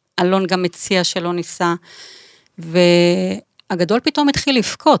 ואלון גם מציע שלא ניסה, והגדול פתאום התחיל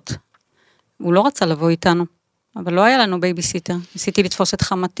לפקות, הוא לא רצה לבוא איתנו, אבל לא היה לנו בייביסיטר, ניסיתי לתפוס את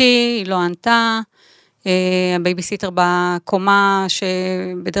חמתי, היא לא ענתה, הבייביסיטר בקומה,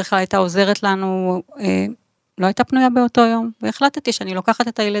 שבדרך כלל הייתה עוזרת לנו, לא הייתה פנויה באותו יום, והחלטתי שאני לוקחת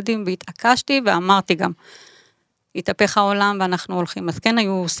את הילדים, והתעקשתי, ואמרתי גם, התהפך העולם, ואנחנו הולכים, אז כן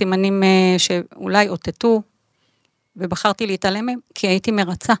היו סימנים שאולי אותתו, ובחרתי להתעלם מהם, כי הייתי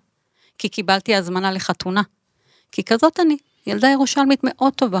מרצה, כי קיבלתי הזמנה לחתונה, כי כזאת אני, ילדה ירושלמית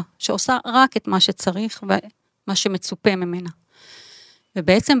מאוד טובה, שעושה רק את מה שצריך, ומה שמצופה ממנה.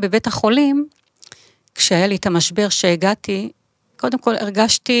 ובעצם בבית החולים, כשהיה לי את המשבר שהגעתי, קודם כל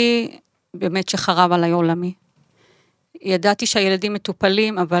הרגשתי באמת שחרב עליי עולמי. ידעתי שהילדים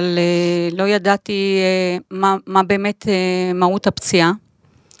מטופלים, אבל לא ידעתי מה באמת מהות הפציעה.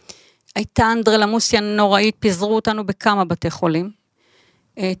 הייתה אנדרלמוסיה נוראית, פיזרו אותנו בכמה בתי חולים.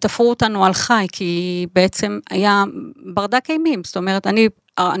 תפרו אותנו על חי, כי בעצם היה ברדק אימים. זאת אומרת,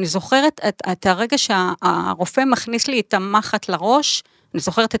 אני זוכרת את הרגע שהרופא מכניס לי את המחט לראש, אני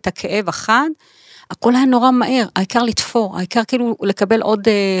זוכרת את הכאב אחד, הכל היה נורא מהר, העיקר לתפור, העיקר כאילו לקבל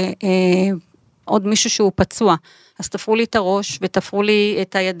עוד מישהו שהוא פצוע. אז תפרו לי את הראש, ותפרו לי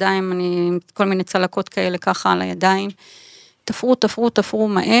את הידיים, כל מיני צלקות כאלה ככה על הידיים, תפרו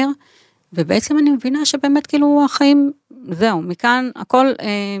מהר, ובעצם אני מבינה שבאמת כאילו החיים, זהו, מכאן הכל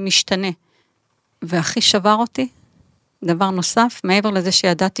משתנה. והכי שבר אותי, דבר נוסף, מעבר לזה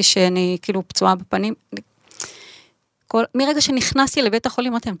שידעתי שאני כאילו פצועה בפנים, מרגע שנכנסתי לבית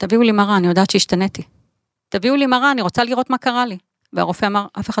החולים, תביאו לי מראה, אני יודעת שהשתניתי. תביאו לי מראה, אני רוצה לראות מה קרה לי. והרופא אמר,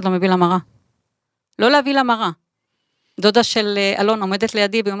 אף אחד לא מביא לה מראה. לא להביא למראה. דודה של אלון עומדת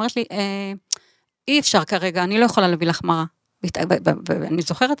לידי, והיא אומרת לי, אי אפשר כרגע, אני לא יכולה להביא לך מראה. ואני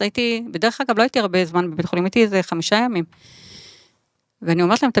זוכרת, בדרך אגב לא הייתי הרבה זמן בבית חולים, הייתי איזה 5 ימים. ואני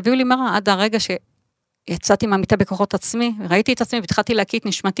אומרת להם, תביאו לי מראה, עד הרגע שיצאתי מהמיטה בכוחות עצמי, ראיתי את עצמי, והתחלתי להקיא את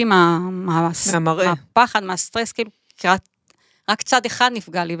נשמתי מהפחד, מהסטרס, כאילו, רק צד אחד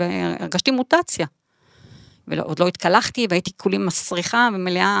נפגע לי, והרגשתי מוטציה. ועוד לא התקלחתי, והייתי כולי מסריחה,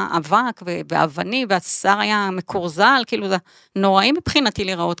 ומלאה אבק, ואבני, והשיער היה מקורזל, כאילו זה נוראי מבחינתי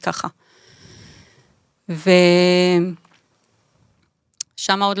לראות ככה. ושם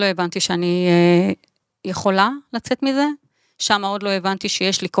עוד לא הבנתי שאני יכולה לצאת מזה, שם עוד לא הבנתי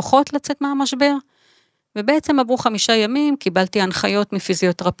שיש לי כוחות לצאת מהמשבר, ובעצם עברו 5 ימים, קיבלתי הנחיות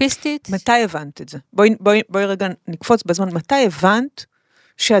מפיזיותרפיסטית. מתי הבנת את זה? בואי רגע נקפוץ בזמן, מתי הבנת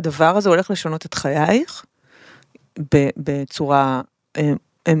שהדבר הזה הולך לשנות את חייך, בצורה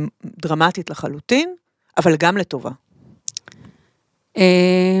דרמטית לחלוטין, אבל גם לטובה? אני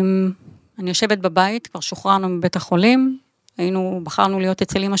יושבת בבית, כבר שוחררנו מבית החולים, בחרנו להיות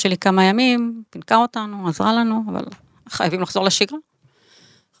אצל אמא שלי כמה ימים, פינקה אותנו, עזרה לנו, אבל חייבים לחזור לשגרה.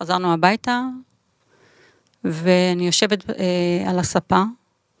 חזרנו הביתה, ואני יושבת על הספה,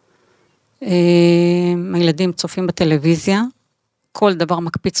 הילדים צופים בטלוויזיה, כל דבר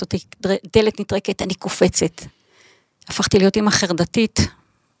מקפיץ אותי, דלת נטרקת, אני קופצת. הפכתי להיות אמא חרדתית,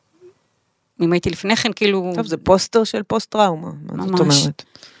 אם הייתי לפני כן, כאילו... טוב, זה פוסטר של פוסט-טראומה, מה זאת אומרת?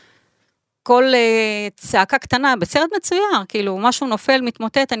 כל צעקה קטנה, בסרט מצויר, כאילו, משהו נופל,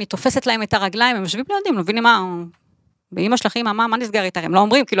 מתמוטט, אני תופסת להם את הרגליים, הם יושבים לידים, לא מבינים מה, באמא שלכם, מה נסגר איתה? הם לא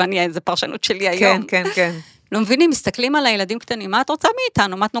אומרים, כאילו, זה פרשנות שלי היום. כן, כן, כן. לא מבינים, מסתכלים על הילדים קטנים, מה את רוצה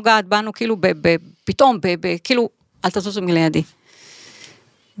מאיתנו? מה את נוגעת בנו, כאילו, פתאום, כאילו, אל תזוזו מלידי.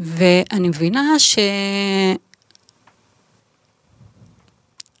 ואני מבינה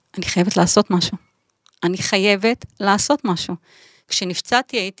אני חייבת לעשות משהו. אני חייבת לעשות משהו.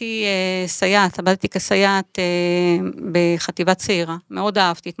 כשנפצעתי הייתי סייעת, עבדתי כסייעת בחטיבת צעירה. מאוד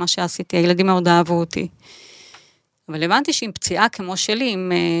אהבתי את מה שעשיתי, הילדים מאוד אהבו אותי. אבל הבנתי שעם פציעה כמו שלי,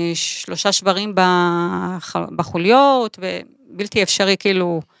 עם 3 שברים בחוליות, ובלתי אפשרי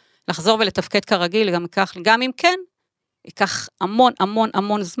כאילו לחזור ולתפקד כרגיל, גם אם כן, ייקח המון המון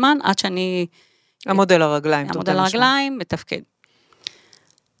המון זמן, עד שאני... עמוד על הרגליים. עמוד על הרגליים, מתפקד.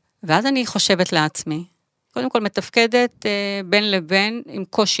 ואז אני חושבת לעצמי, קודם כל מתפקדת בין לבין, עם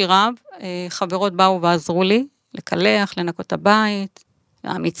קושי רב, חברות באו ועזרו לי, לקלח, לנקות את הבית,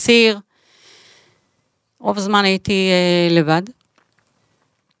 להעמיד ציר, רוב הזמן הייתי לבד,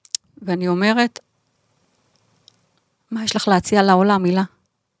 ואני אומרת, מה יש לך להציע לעולם, הילה?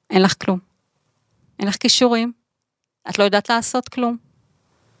 אין לך כלום. אין לך כישורים, את לא יודעת לעשות כלום.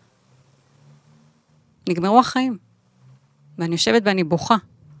 נגמרו החיים, ואני יושבת ואני בוכה.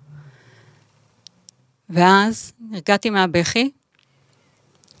 ואז הרגעתי מהבכי,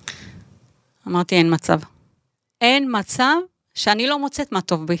 אמרתי, אין מצב. אין מצב שאני לא מוצאת מה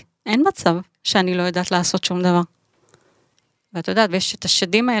טוב בי. אין מצב שאני לא יודעת לעשות שום דבר. ואת יודעת, ויש את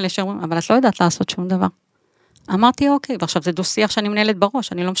השדים האלה שאומרים, אבל את לא יודעת לעשות שום דבר. אמרתי, אוקיי, ועכשיו זה דו-שיח שאני מנהלת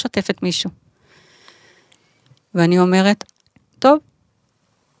בראש, אני לא משתפת מישהו. ואני אומרת, טוב,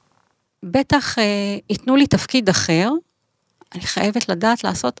 בטח ייתנו לי תפקיד אחר, אני חייבת לדעת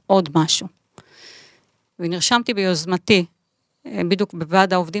לעשות עוד משהו. ונרשמתי ביוזמתי, בדיוק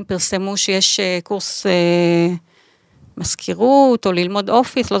בוועד העובדים פרסמו שיש קורס מזכירות, או ללמוד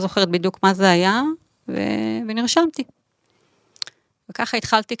אופיס, לא זוכרת בדיוק מה זה היה, ונרשמתי. וככה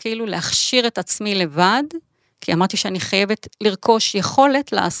התחלתי כאילו להכשיר את עצמי לבד, כי אמרתי שאני חייבת לרכוש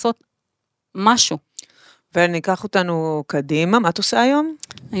יכולת לעשות משהו. וניקח אותנו קדימה, מה את עושה היום?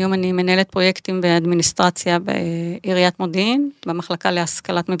 היום אני מנהלת פרויקטים באדמיניסטרציה בעיריית מודיעין, במחלקה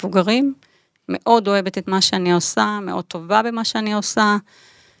להשכלת מבוגרים, מאוד אוהבת את מה שאני עושה, מאוד טובה במה שאני עושה,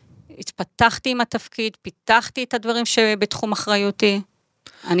 התפתחתי עם התפקיד, פיתחתי את הדברים שבתחום אחריותי,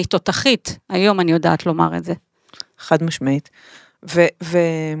 אני תותחית, היום אני יודעת לומר את זה. חד משמעית.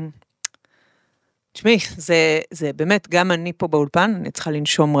 תשמעי, זה באמת, גם אני פה באולפן, אני צריכה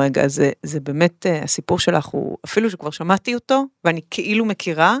לנשום רגע, זה באמת, הסיפור שלך הוא, אפילו שכבר שמעתי אותו, ואני כאילו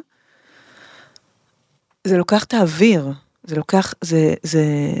מכירה, זה לוקח את האוויר, זה לוקח,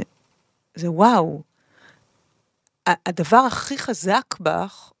 זה וואו. הדבר הכי חזק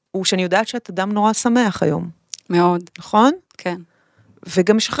בך, הוא שאני יודעת שאת אדם נורא שמח היום. מאוד. נכון? כן.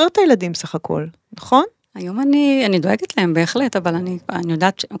 וגם משחרר את הילדים סך הכל, נכון? היום אני דואגת להם בהחלט, אבל אני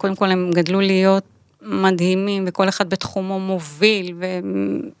יודעת, קודם כל הם גדלו להיות מדהימים, וכל אחד בתחומו מוביל,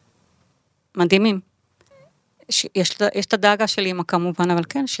 ומדהימים. יש את הדאגה שלי אמא כמובן, אבל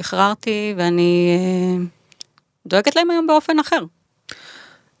כן, שחררתי, ואני דואגת להם היום באופן אחר.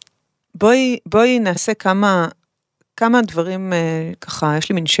 בואי נעשה כמה דברים, ככה, יש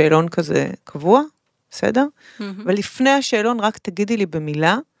לי מין שאלון כזה קבוע, בסדר? ולפני השאלון רק תגידי לי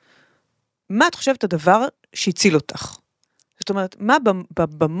במילה, מה את חושבת הדבר שהציל אותך? זאת אומרת, מה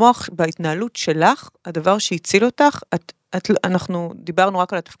במוח, בהתנהלות שלך, הדבר שהציל אותך, אנחנו דיברנו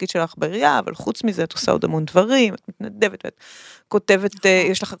רק על התפקיד שלך בעירייה, אבל חוץ מזה את עושה עוד המון דברים, את מתנדבת, ואת כותבת,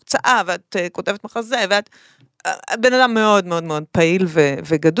 יש לך הרצאה, ואת כותבת מחזה, ואת בן אדם מאוד מאוד מאוד פעיל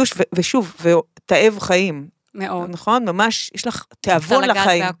וגדוש, ושוב, ותאב חיים. מאוד. נכון? ממש, יש לך תאבון לחיים.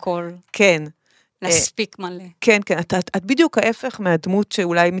 אתה לגעת בהכל. כן. להספיק מלא. כן, כן, את בדיוק ההפך מהדמות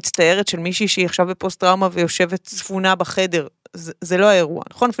שאולי מצטערת של מישהי שהיא עכשיו בפוסט-טראומה ויושבת צפונה בחדר. זה לא האירוע,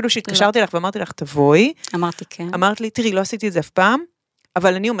 נכון? אפילו שהתקשרתי לך ואמרתי לך, תבואי. אמרתי כן. אמרת לי, תראי, לא עשיתי את זה אף פעם,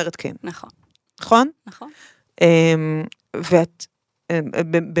 אבל אני אומרת כן. נכון. נכון? נכון. ואת,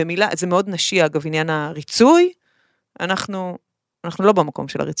 במילה, זה מאוד נשי, אגב, עניין הריצוי, אנחנו לא במקום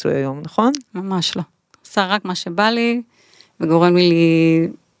של הריצוי היום, נכון? ממש לא. עושה רק מה שבא לי, וגורם לי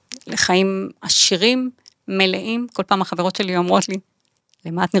לחיים עשירים, מלאים. כל פעם החברות שלי אומרות לי,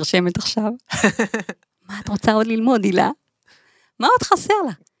 למה את נרשמת עכשיו? מה את רוצה עוד ללמוד, הילה? מה עוד חסר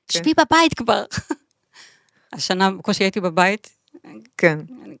לה? שבי בבית כבר. השנה, בקושי הייתי בבית. כן.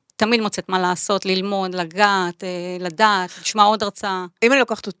 תמיד מוצאת מה לעשות, ללמוד, לגעת, לדעת, לשמוע עוד הרצאה. אם אני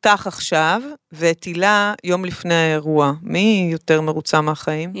לוקחת אותך עכשיו, ואת הילה יום לפני האירוע, מי יותר מרוצה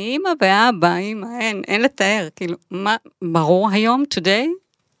מהחיים? אמא ואבא, אמא, אין לתאר. כאילו, מה, ברור היום, today?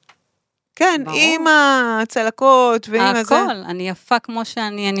 כן, עם הצלקות ועם זה. הכל, אני יפה כמו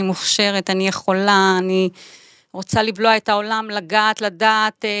שאני, אני מוכשרת, אני יכולה, אני רוצה לבלוע את העולם, לגעת,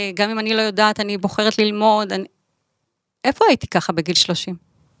 לדעת, גם אם אני לא יודעת, אני בוחרת ללמוד. איפה הייתי ככה בגיל 30?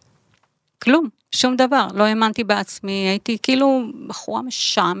 כלום, שום דבר, לא האמנתי בעצמי, הייתי כאילו בחורה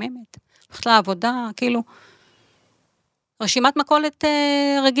משעממת, הולכת לעבודה, כאילו, רשימת מכולת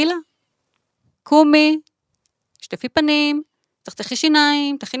רגילה, קומי, שטפי פנים, תחתכי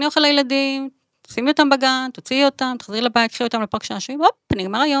שיניים, תכיני אוכל לילדים, שימי אותם בגן, תוציאי אותם, תחזרי לבית, קחי אותם לפארק שעשועים, הופ,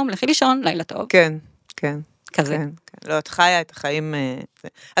 נגמר היום, לכי לישון, לילה טוב. כן, כן. כזה. כן, כן. לא, את חיה את החיים.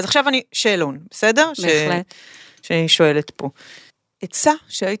 אז עכשיו אני שאלון, בסדר? בהחלט. שאני שואלת פה. עצה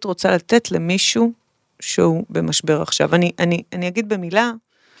שהיית רוצה לתת למישהו שהוא במשבר עכשיו. אני אגיד במילה,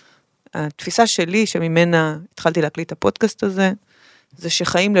 התפיסה שלי שממנה התחלתי להקליט את הפודקאסט הזה, זה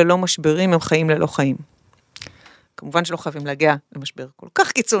שחיים ללא משברים הם חיים ללא חיים. כמובן שלא חייבים להגיע למשבר כל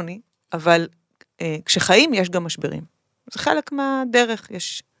כך קיצוני, אבל כשחיים יש גם משברים. זה חלק מהדרך,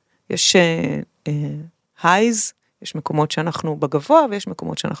 יש הייז, יש מקומות שאנחנו בגבוה, ויש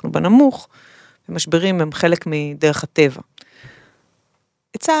מקומות שאנחנו בנמוך, ומשברים הם חלק מדרך הטבע.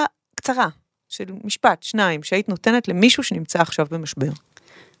 עצה קצרה, של משפט, 2, שהיית נותנת למישהו שנמצא עכשיו במשבר.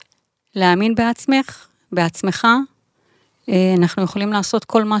 להאמין בעצמך, אנחנו יכולים לעשות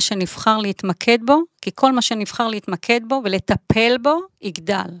כל מה שנבחר להתמקד בו, כי כל מה שנבחר להתמקד בו ולטפל בו,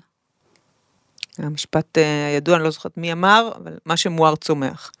 יגדל. המשפט הידוע, אני לא זוכרת מי אמר, אבל מה שמואר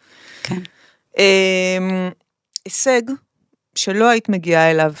צומח. כן. הישג שלא היית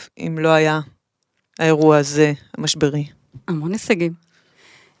מגיעה אליו, אם לא היה האירוע הזה, המשברי. המון הישגים.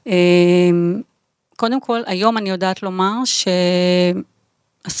 קודם כל, היום אני יודעת לומר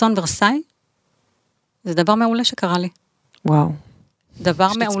שאסון ורסאי, זה דבר מעולה שקרה לי. וואו.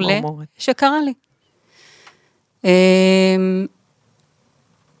 דבר מעולה שקרה לי.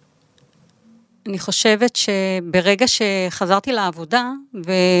 אני חושבת שברגע שחזרתי לעבודה,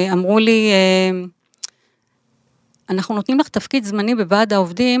 ואמרו לי, אנחנו נותנים לך תפקיד זמני בוועד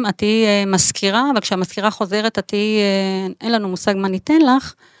העובדים, את תהיי מזכירה, אבל כשהמזכירה חוזרת, את תהיי, אין לנו מושג מה ניתן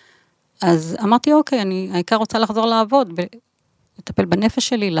לך, אז אמרתי, אוקיי, אני העיקר רוצה לחזור לעבוד, לטפל בנפש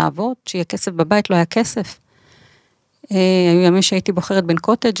שלי, לעבוד, שיהיה כסף בבית, לא היה כסף. היו ימים שהייתי בוחרת בין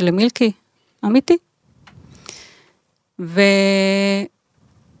קוטג' למילקי, אמיתי.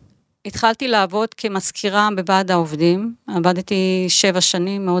 והתחלתי לעבוד כמזכירה בוועד העובדים, עבדתי 7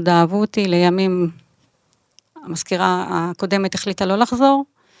 שנים, מאוד אהבו אותי, לימים המזכירה הקודמת החליטה לא לחזור,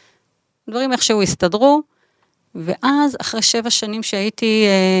 דברים איכשהו הסתדרו, ואז אחרי 7 שנים שהייתי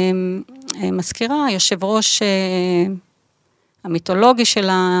מזכירה, יושב ראש המיתולוגי של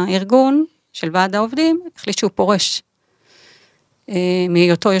הארגון, של ועד העובדים, החליט שהוא פורש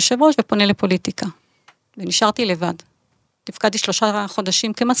מהיותו יושב ראש ופונה לפוליטיקה. ונשארתי לבד. תפקדתי 3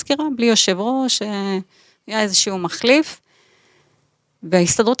 חודשים כמזכירה, בלי יושב ראש, היה איזשהו מחליף,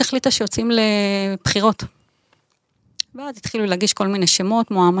 וההסתדרות החליטה שיוצאים לבחירות. ואז התחילו להגיש כל מיני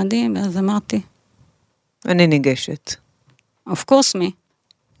שמות, מועמדים, ואז אמרתי, אני ניגשת. of course me.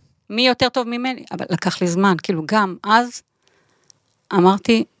 מי יותר טוב ממני? אבל לקח לי זמן, כאילו גם אז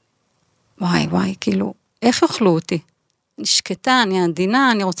אמרתי, וואי, כאילו, איך יאכלו אותי? אני שקטה, אני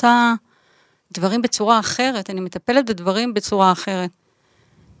עדינה, אני רוצה דברים בצורה אחרת, אני מטפלת בדברים בצורה אחרת.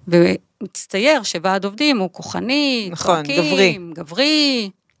 ומצטייר שוועד עובדים הוא כוחני, נכון, גברי.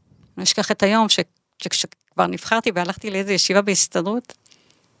 אני אשכח את היום שכבר נבחרתי והלכתי לאיזו ישיבה בהסתדרות,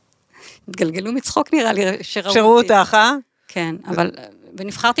 התגלגלו מצחוק נראה לי שראו אותך, כן, אבל,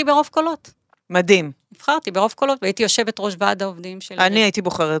 ונבחרתי ברוב קולות. מדהים. נבחרתי ברוב קולות, והייתי יושבת ראש ועד העובדים שלי. אני הייתי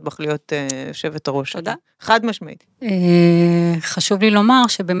בוחרת בך להיות יושבת הראש. תודה. חד משמעית. חשוב לי לומר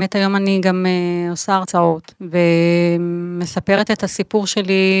שבאמת היום אני גם עושה הרצאות, ומספרת את הסיפור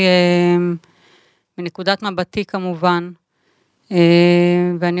שלי מנקודת מבטי כמובן,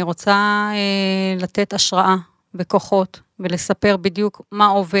 ואני רוצה לתת השראה וכוחות, ולספר בדיוק מה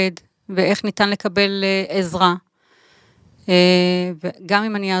עובד, ואיך ניתן לקבל עזרה. וגם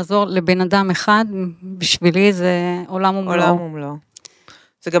אם אני אעזור לבן אדם אחד, בשבילי זה עולם ומלואו. עולם ומלואו.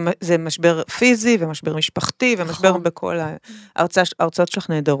 זה משבר פיזי, ומשבר משפחתי, ומשבר בכל ההרצאות שלך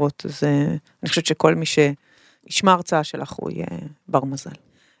נהדרות. אז אני חושבת שכל מי שישמע הרצאה שלך, הוא יהיה בר מזל.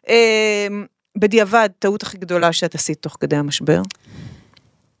 בדיעבד, טעות הכי גדולה שאת עשית תוך כדי המשבר?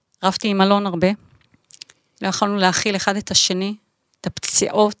 רבתי עם אלון הרבה. לא יכולנו להכיל אחד את השני. את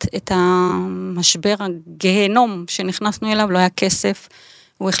הפציעות, את המשבר הגהנום שנכנסנו אליו, לא היה כסף,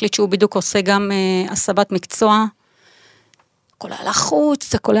 הוא החליט שהוא בדיוק עושה גם הסבת מקצוע, הכל היה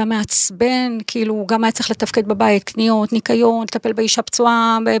לחוץ, הכל היה מעצבן, כאילו הוא גם היה צריך לתפקד בבית, קניות, ניקיון, לטפל באישה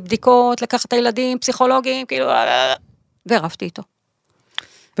פצועה, בבדיקות, לקחת את הילדים, פסיכולוגים, כאילו, ורבתי איתו.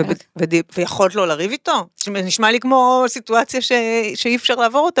 ויכולת לא לריב איתו? נשמע לי כמו סיטואציה שאי אפשר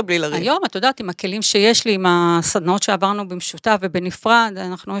לעבור אותה בלי לריב. היום, את יודעת, עם הכלים שיש לי, עם הסדנאות שעברנו במשותף ובנפרד,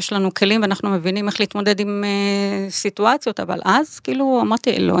 יש לנו כלים ואנחנו מבינים איך להתמודד עם סיטואציות, אבל אז כאילו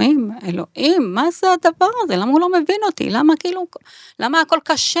אמרתי, אלוהים, מה זה הדבר הזה? למה הוא לא מבין אותי? למה הכל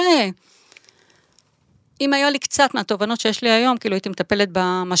קשה? אם היה לי קצת מהתובנות שיש לי היום, כאילו הייתי מטפלת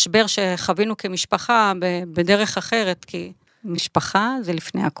במשבר שחווינו כמשפחה בדרך אחרת, כי משפחה זה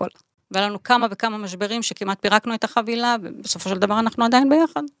לפני הכל. והיה לנו כמה וכמה משברים שכמעט פירקנו את החבילה, ובסופו של דבר אנחנו עדיין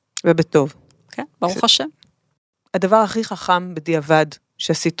ביחד. ובטוב. כן, ברוך השם. הדבר הכי חכם בדיעבד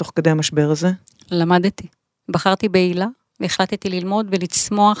שעשית תוך כדי המשבר הזה? למדתי. בחרתי בהילה, והחלטתי ללמוד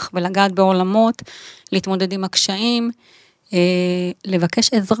ולצמוח ולגעת בעולמות, להתמודד עם הקשיים, לבקש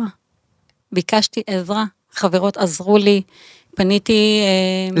עזרה. ביקשתי עזרה, חברות עזרו לי, פניתי...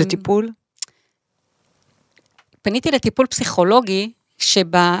 לטיפול? פניתי לטיפול פסיכולוגי,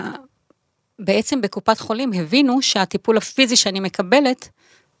 שבעצם בקופת חולים הבינו שהטיפול הפיזי שאני מקבלת,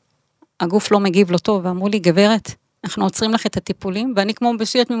 הגוף לא מגיב לו טוב, ואמרו לי, גברת, אנחנו עוצרים לך את הטיפולים, ואני כמו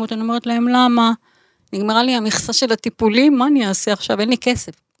בשיא התמימות, אני אומרת להם, למה? נגמרה לי המכסה של הטיפולים, מה אני אעשה עכשיו? אין לי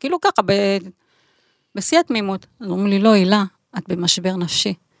כסף. כאילו ככה, בשיא התמימות. אז אומרים לי, לא, הילה, את במשבר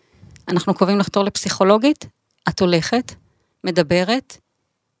נפשי. אנחנו קובעים לחתור לפסיכולוגית, את הולכת, מדברת,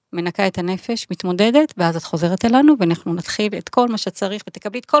 מנקה את הנפש, מתמודדת, ואז את חוזרת אלינו, ואנחנו נתחיל את כל מה שצריך,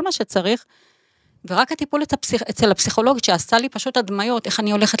 ותקבלי את כל מה שצריך, ורק הטיפול אצל הפסיכולוגית, שעשתה לי פשוט הדמיות, איך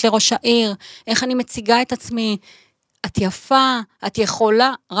אני הולכת לראש העיר, איך אני מציגה את עצמי, את יפה, את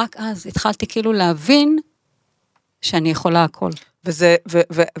יכולה, רק אז התחלתי כאילו להבין, שאני יכולה הכל.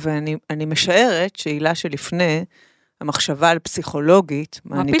 ואני משערת, שהילה שלפני, המחשבה על פסיכולוגית,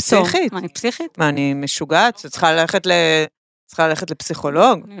 מה אני פסיכית? מה אני פסיכית? מה אני משוגעת? צריכה ללכת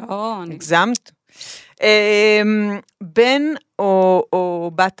לפסיכולוג? לא, הגזמת? בן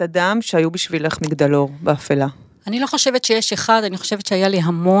או בת אדם שהיו בשבילך מגדלור באפלה? אני לא חושבת שיש אחד, אני חושבת שהיה לי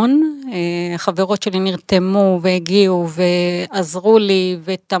המון, חברות שלי נרתמו והגיעו ועזרו לי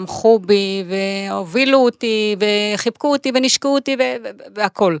ותמכו בי והובילו אותי וחיבקו אותי ונשקו אותי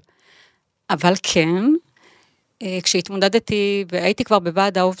והכל. אבל כן, כשהתמודדתי והייתי כבר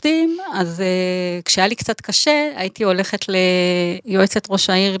בוועד העובדים, אז כשהיה לי קצת קשה, הייתי הולכת ליועצת ראש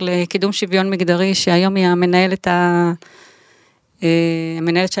העיר לקידום שוויון מגדרי, שהיום היא המנהלת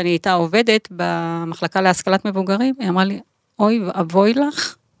שאני איתה עובדת, במחלקה להשכלת מבוגרים, היא אמרה לי, אוי ואבוי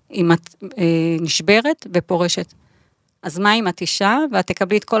לך, אם את נשברת ופורשת. אז מה אם את אישה, ואת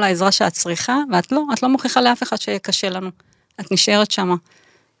תקבלי את כל העזרה שאת צריכה, ואת לא מוכיחה לאף אחד שקשה לנו. את נשארת שמה.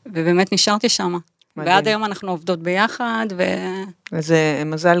 ובאמת נשארתי שמה. ועד היום אנחנו עובדות ביחד, זה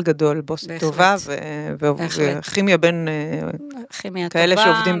מזל גדול, בוס טובה, וכימיה בין כאלה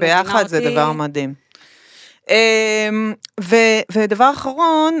שעובדים ביחד, זה דבר מדהים. ודבר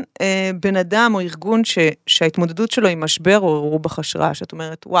אחרון, בן אדם או ארגון שההתמודדות שלו עם משבר, או הראו בך השראה, שאת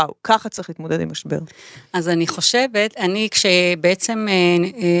אומרת, וואו, ככה צריך להתמודד עם משבר. אז אני חושבת, אני כשבעצם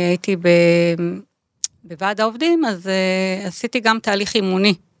הייתי בוועד העובדים, אז עשיתי גם תהליך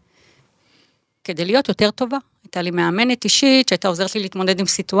אימוני, כדי להיות יותר טובה. הייתה לי מאמנת אישית, שהייתה עוזרת לי להתמודד עם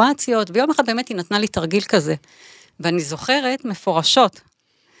סיטואציות, ויום אחד באמת היא נתנה לי תרגיל כזה. ואני זוכרת מפורשות,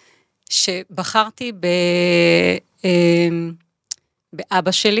 שבחרתי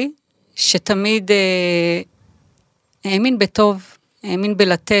באבא שלי, שתמיד האמין בטוב, האמין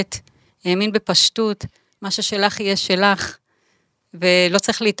בלתת, האמין בפשטות, מה ששלך יהיה שלך, ולא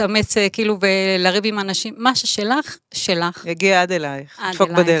צריך להתאמץ כאילו ולריב עם אנשים, מה ששלך, שלך. יגיע עד אלייך, דפוק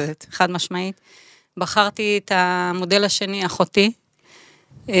בדלת. חד משמעית. בחרתי את המודל השני, אחותי,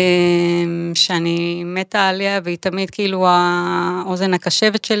 שאני מתה עליה, והיא תמיד כאילו האוזן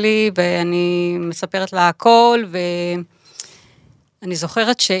הקשבת שלי, ואני מספרת לה הכל, ואני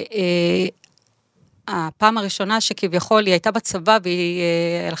זוכרת שהפעם הראשונה שכביכול היא הייתה בצבא, והיא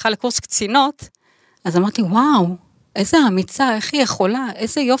הלכה לקורס קצינות, אז אמרתי, וואו, איזה אמיצה, איך היא יכולה,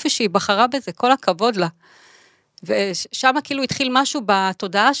 איזה יופי שהיא בחרה בזה, כל הכבוד לה. ושם כאילו התחיל משהו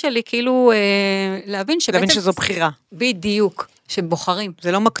בתודעה שלי, כאילו להבין שבעצם... להבין שזו בחירה. בדיוק, שבוחרים.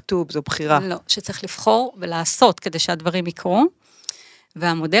 זה לא מכתוב, זו בחירה. לא, שצריך לבחור ולעשות כדי שהדברים יקרו.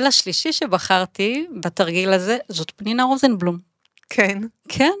 והמודל השלישי שבחרתי בתרגיל הזה, זאת פנינה רוזנבלום. כן.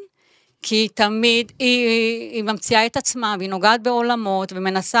 כן. כי תמיד היא ממציאה את עצמה, והיא נוגעת בעולמות,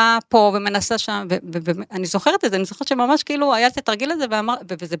 ומנסה פה, ומנסה שם, ואני זוכרת את זה, אני זוכרת שממש כאילו, היה את התרגיל הזה,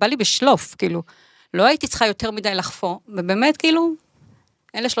 וזה בא לי בשלוף, כאילו, לא הייתי צריכה יותר מדי לחפור, ובאמת כאילו,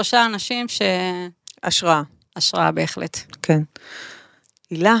 אלה 3 אנשים השראה. השראה בהחלט. כן.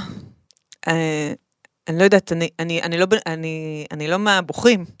 הילה, אני לא יודעת, אני לא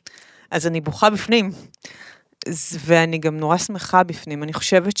מהבוחרים, אז אני בוכה בפנים, ואני גם נורא שמחה בפנים. אני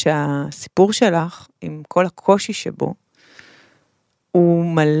חושבת שהסיפור שלך, עם כל הקושי שבו, הוא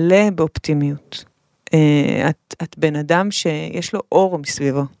מלא באופטימיות. את בן אדם שיש לו אור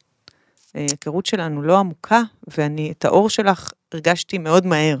מסביבו. ההיכרות שלנו לא עמוקה, ואני את האור שלך הרגשתי מאוד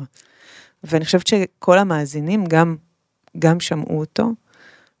מהר. ואני חושבת שכל המאזינים גם שמעו אותו,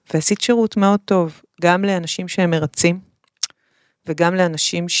 ועשית שירות מאוד טוב, גם לאנשים שהם מרצים, וגם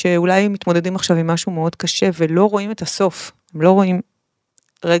לאנשים שאולי מתמודדים עכשיו עם משהו מאוד קשה, ולא רואים את הסוף. הם לא רואים,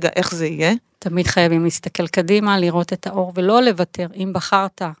 רגע, איך זה יהיה? תמיד חייבים להסתכל קדימה, לראות את האור, ולא לוותר. אם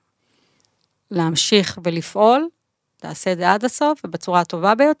בחרת להמשיך ולפעול, תעשה את זה עד הסוף, ובצורה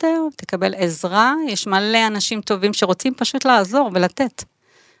הטובה ביותר, תקבל עזרה. יש מלא אנשים טובים שרוצים פשוט לעזור ולתת.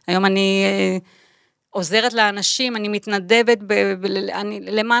 היום אני עוזרת לאנשים, אני מתנדבת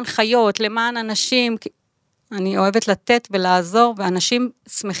למען חיות, למען אנשים, אני אוהבת לתת ולעזור, ואנשים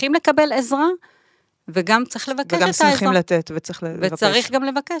שמחים לקבל עזרה, וגם צריך לבקש את העזרה. וגם שמחים לתת, וצריך לבקש. וצריך גם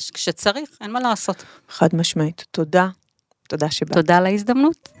לבקש, כשצריך, אין מה לעשות. חד משמעית, תודה. תודה שבאת. תודה על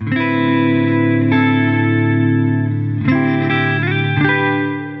ההזדמנות.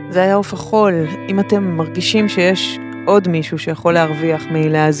 זה היה עוף החול. אם אתם מרגישים שיש עוד מישהו שיכול להרוויח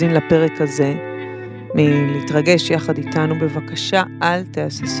מלהאזין לפרק הזה, מלהתרגש יחד איתנו, בבקשה, אל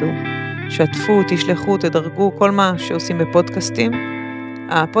תהססו. שתפו, תשלחו, תדרגו, כל מה שעושים בפודקאסטים.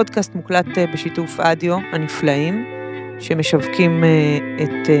 הפודקאסט מוקלט בשיתוף אדיו הנפלאים, שמשווקים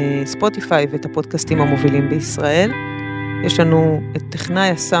את ספוטיפיי ואת הפודקאסטים המובילים בישראל. יש לנו את טכנאי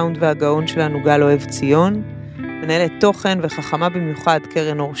הסאונד והגאון שלנו, גל אוהב ציון, מנהלת תוכן וחכמה במיוחד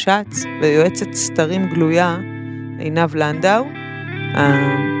קרן אורשץ, ויועצת סתרים גלויה, עינב לנדאו,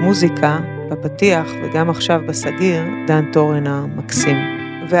 המוזיקה בפתיח וגם עכשיו בסגיר, דן תורן המקסים.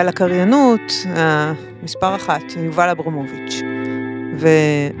 ועל הקריינות, מספר 1, יובל אברמוביץ'.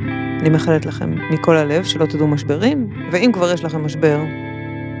 ואני מאחלת לכם מכל הלב שלא תדעו משברים, ואם כבר יש לכם משבר,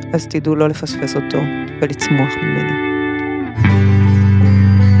 אז תדעו לא לפספס אותו ולצמוח ממנו.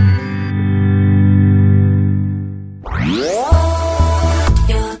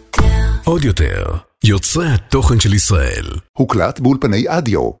 עוד יותר, יוצרי התוכן של ישראל. הוקלט באולפני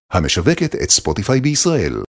אדיו, המשווקת את ספוטיפיי בישראל.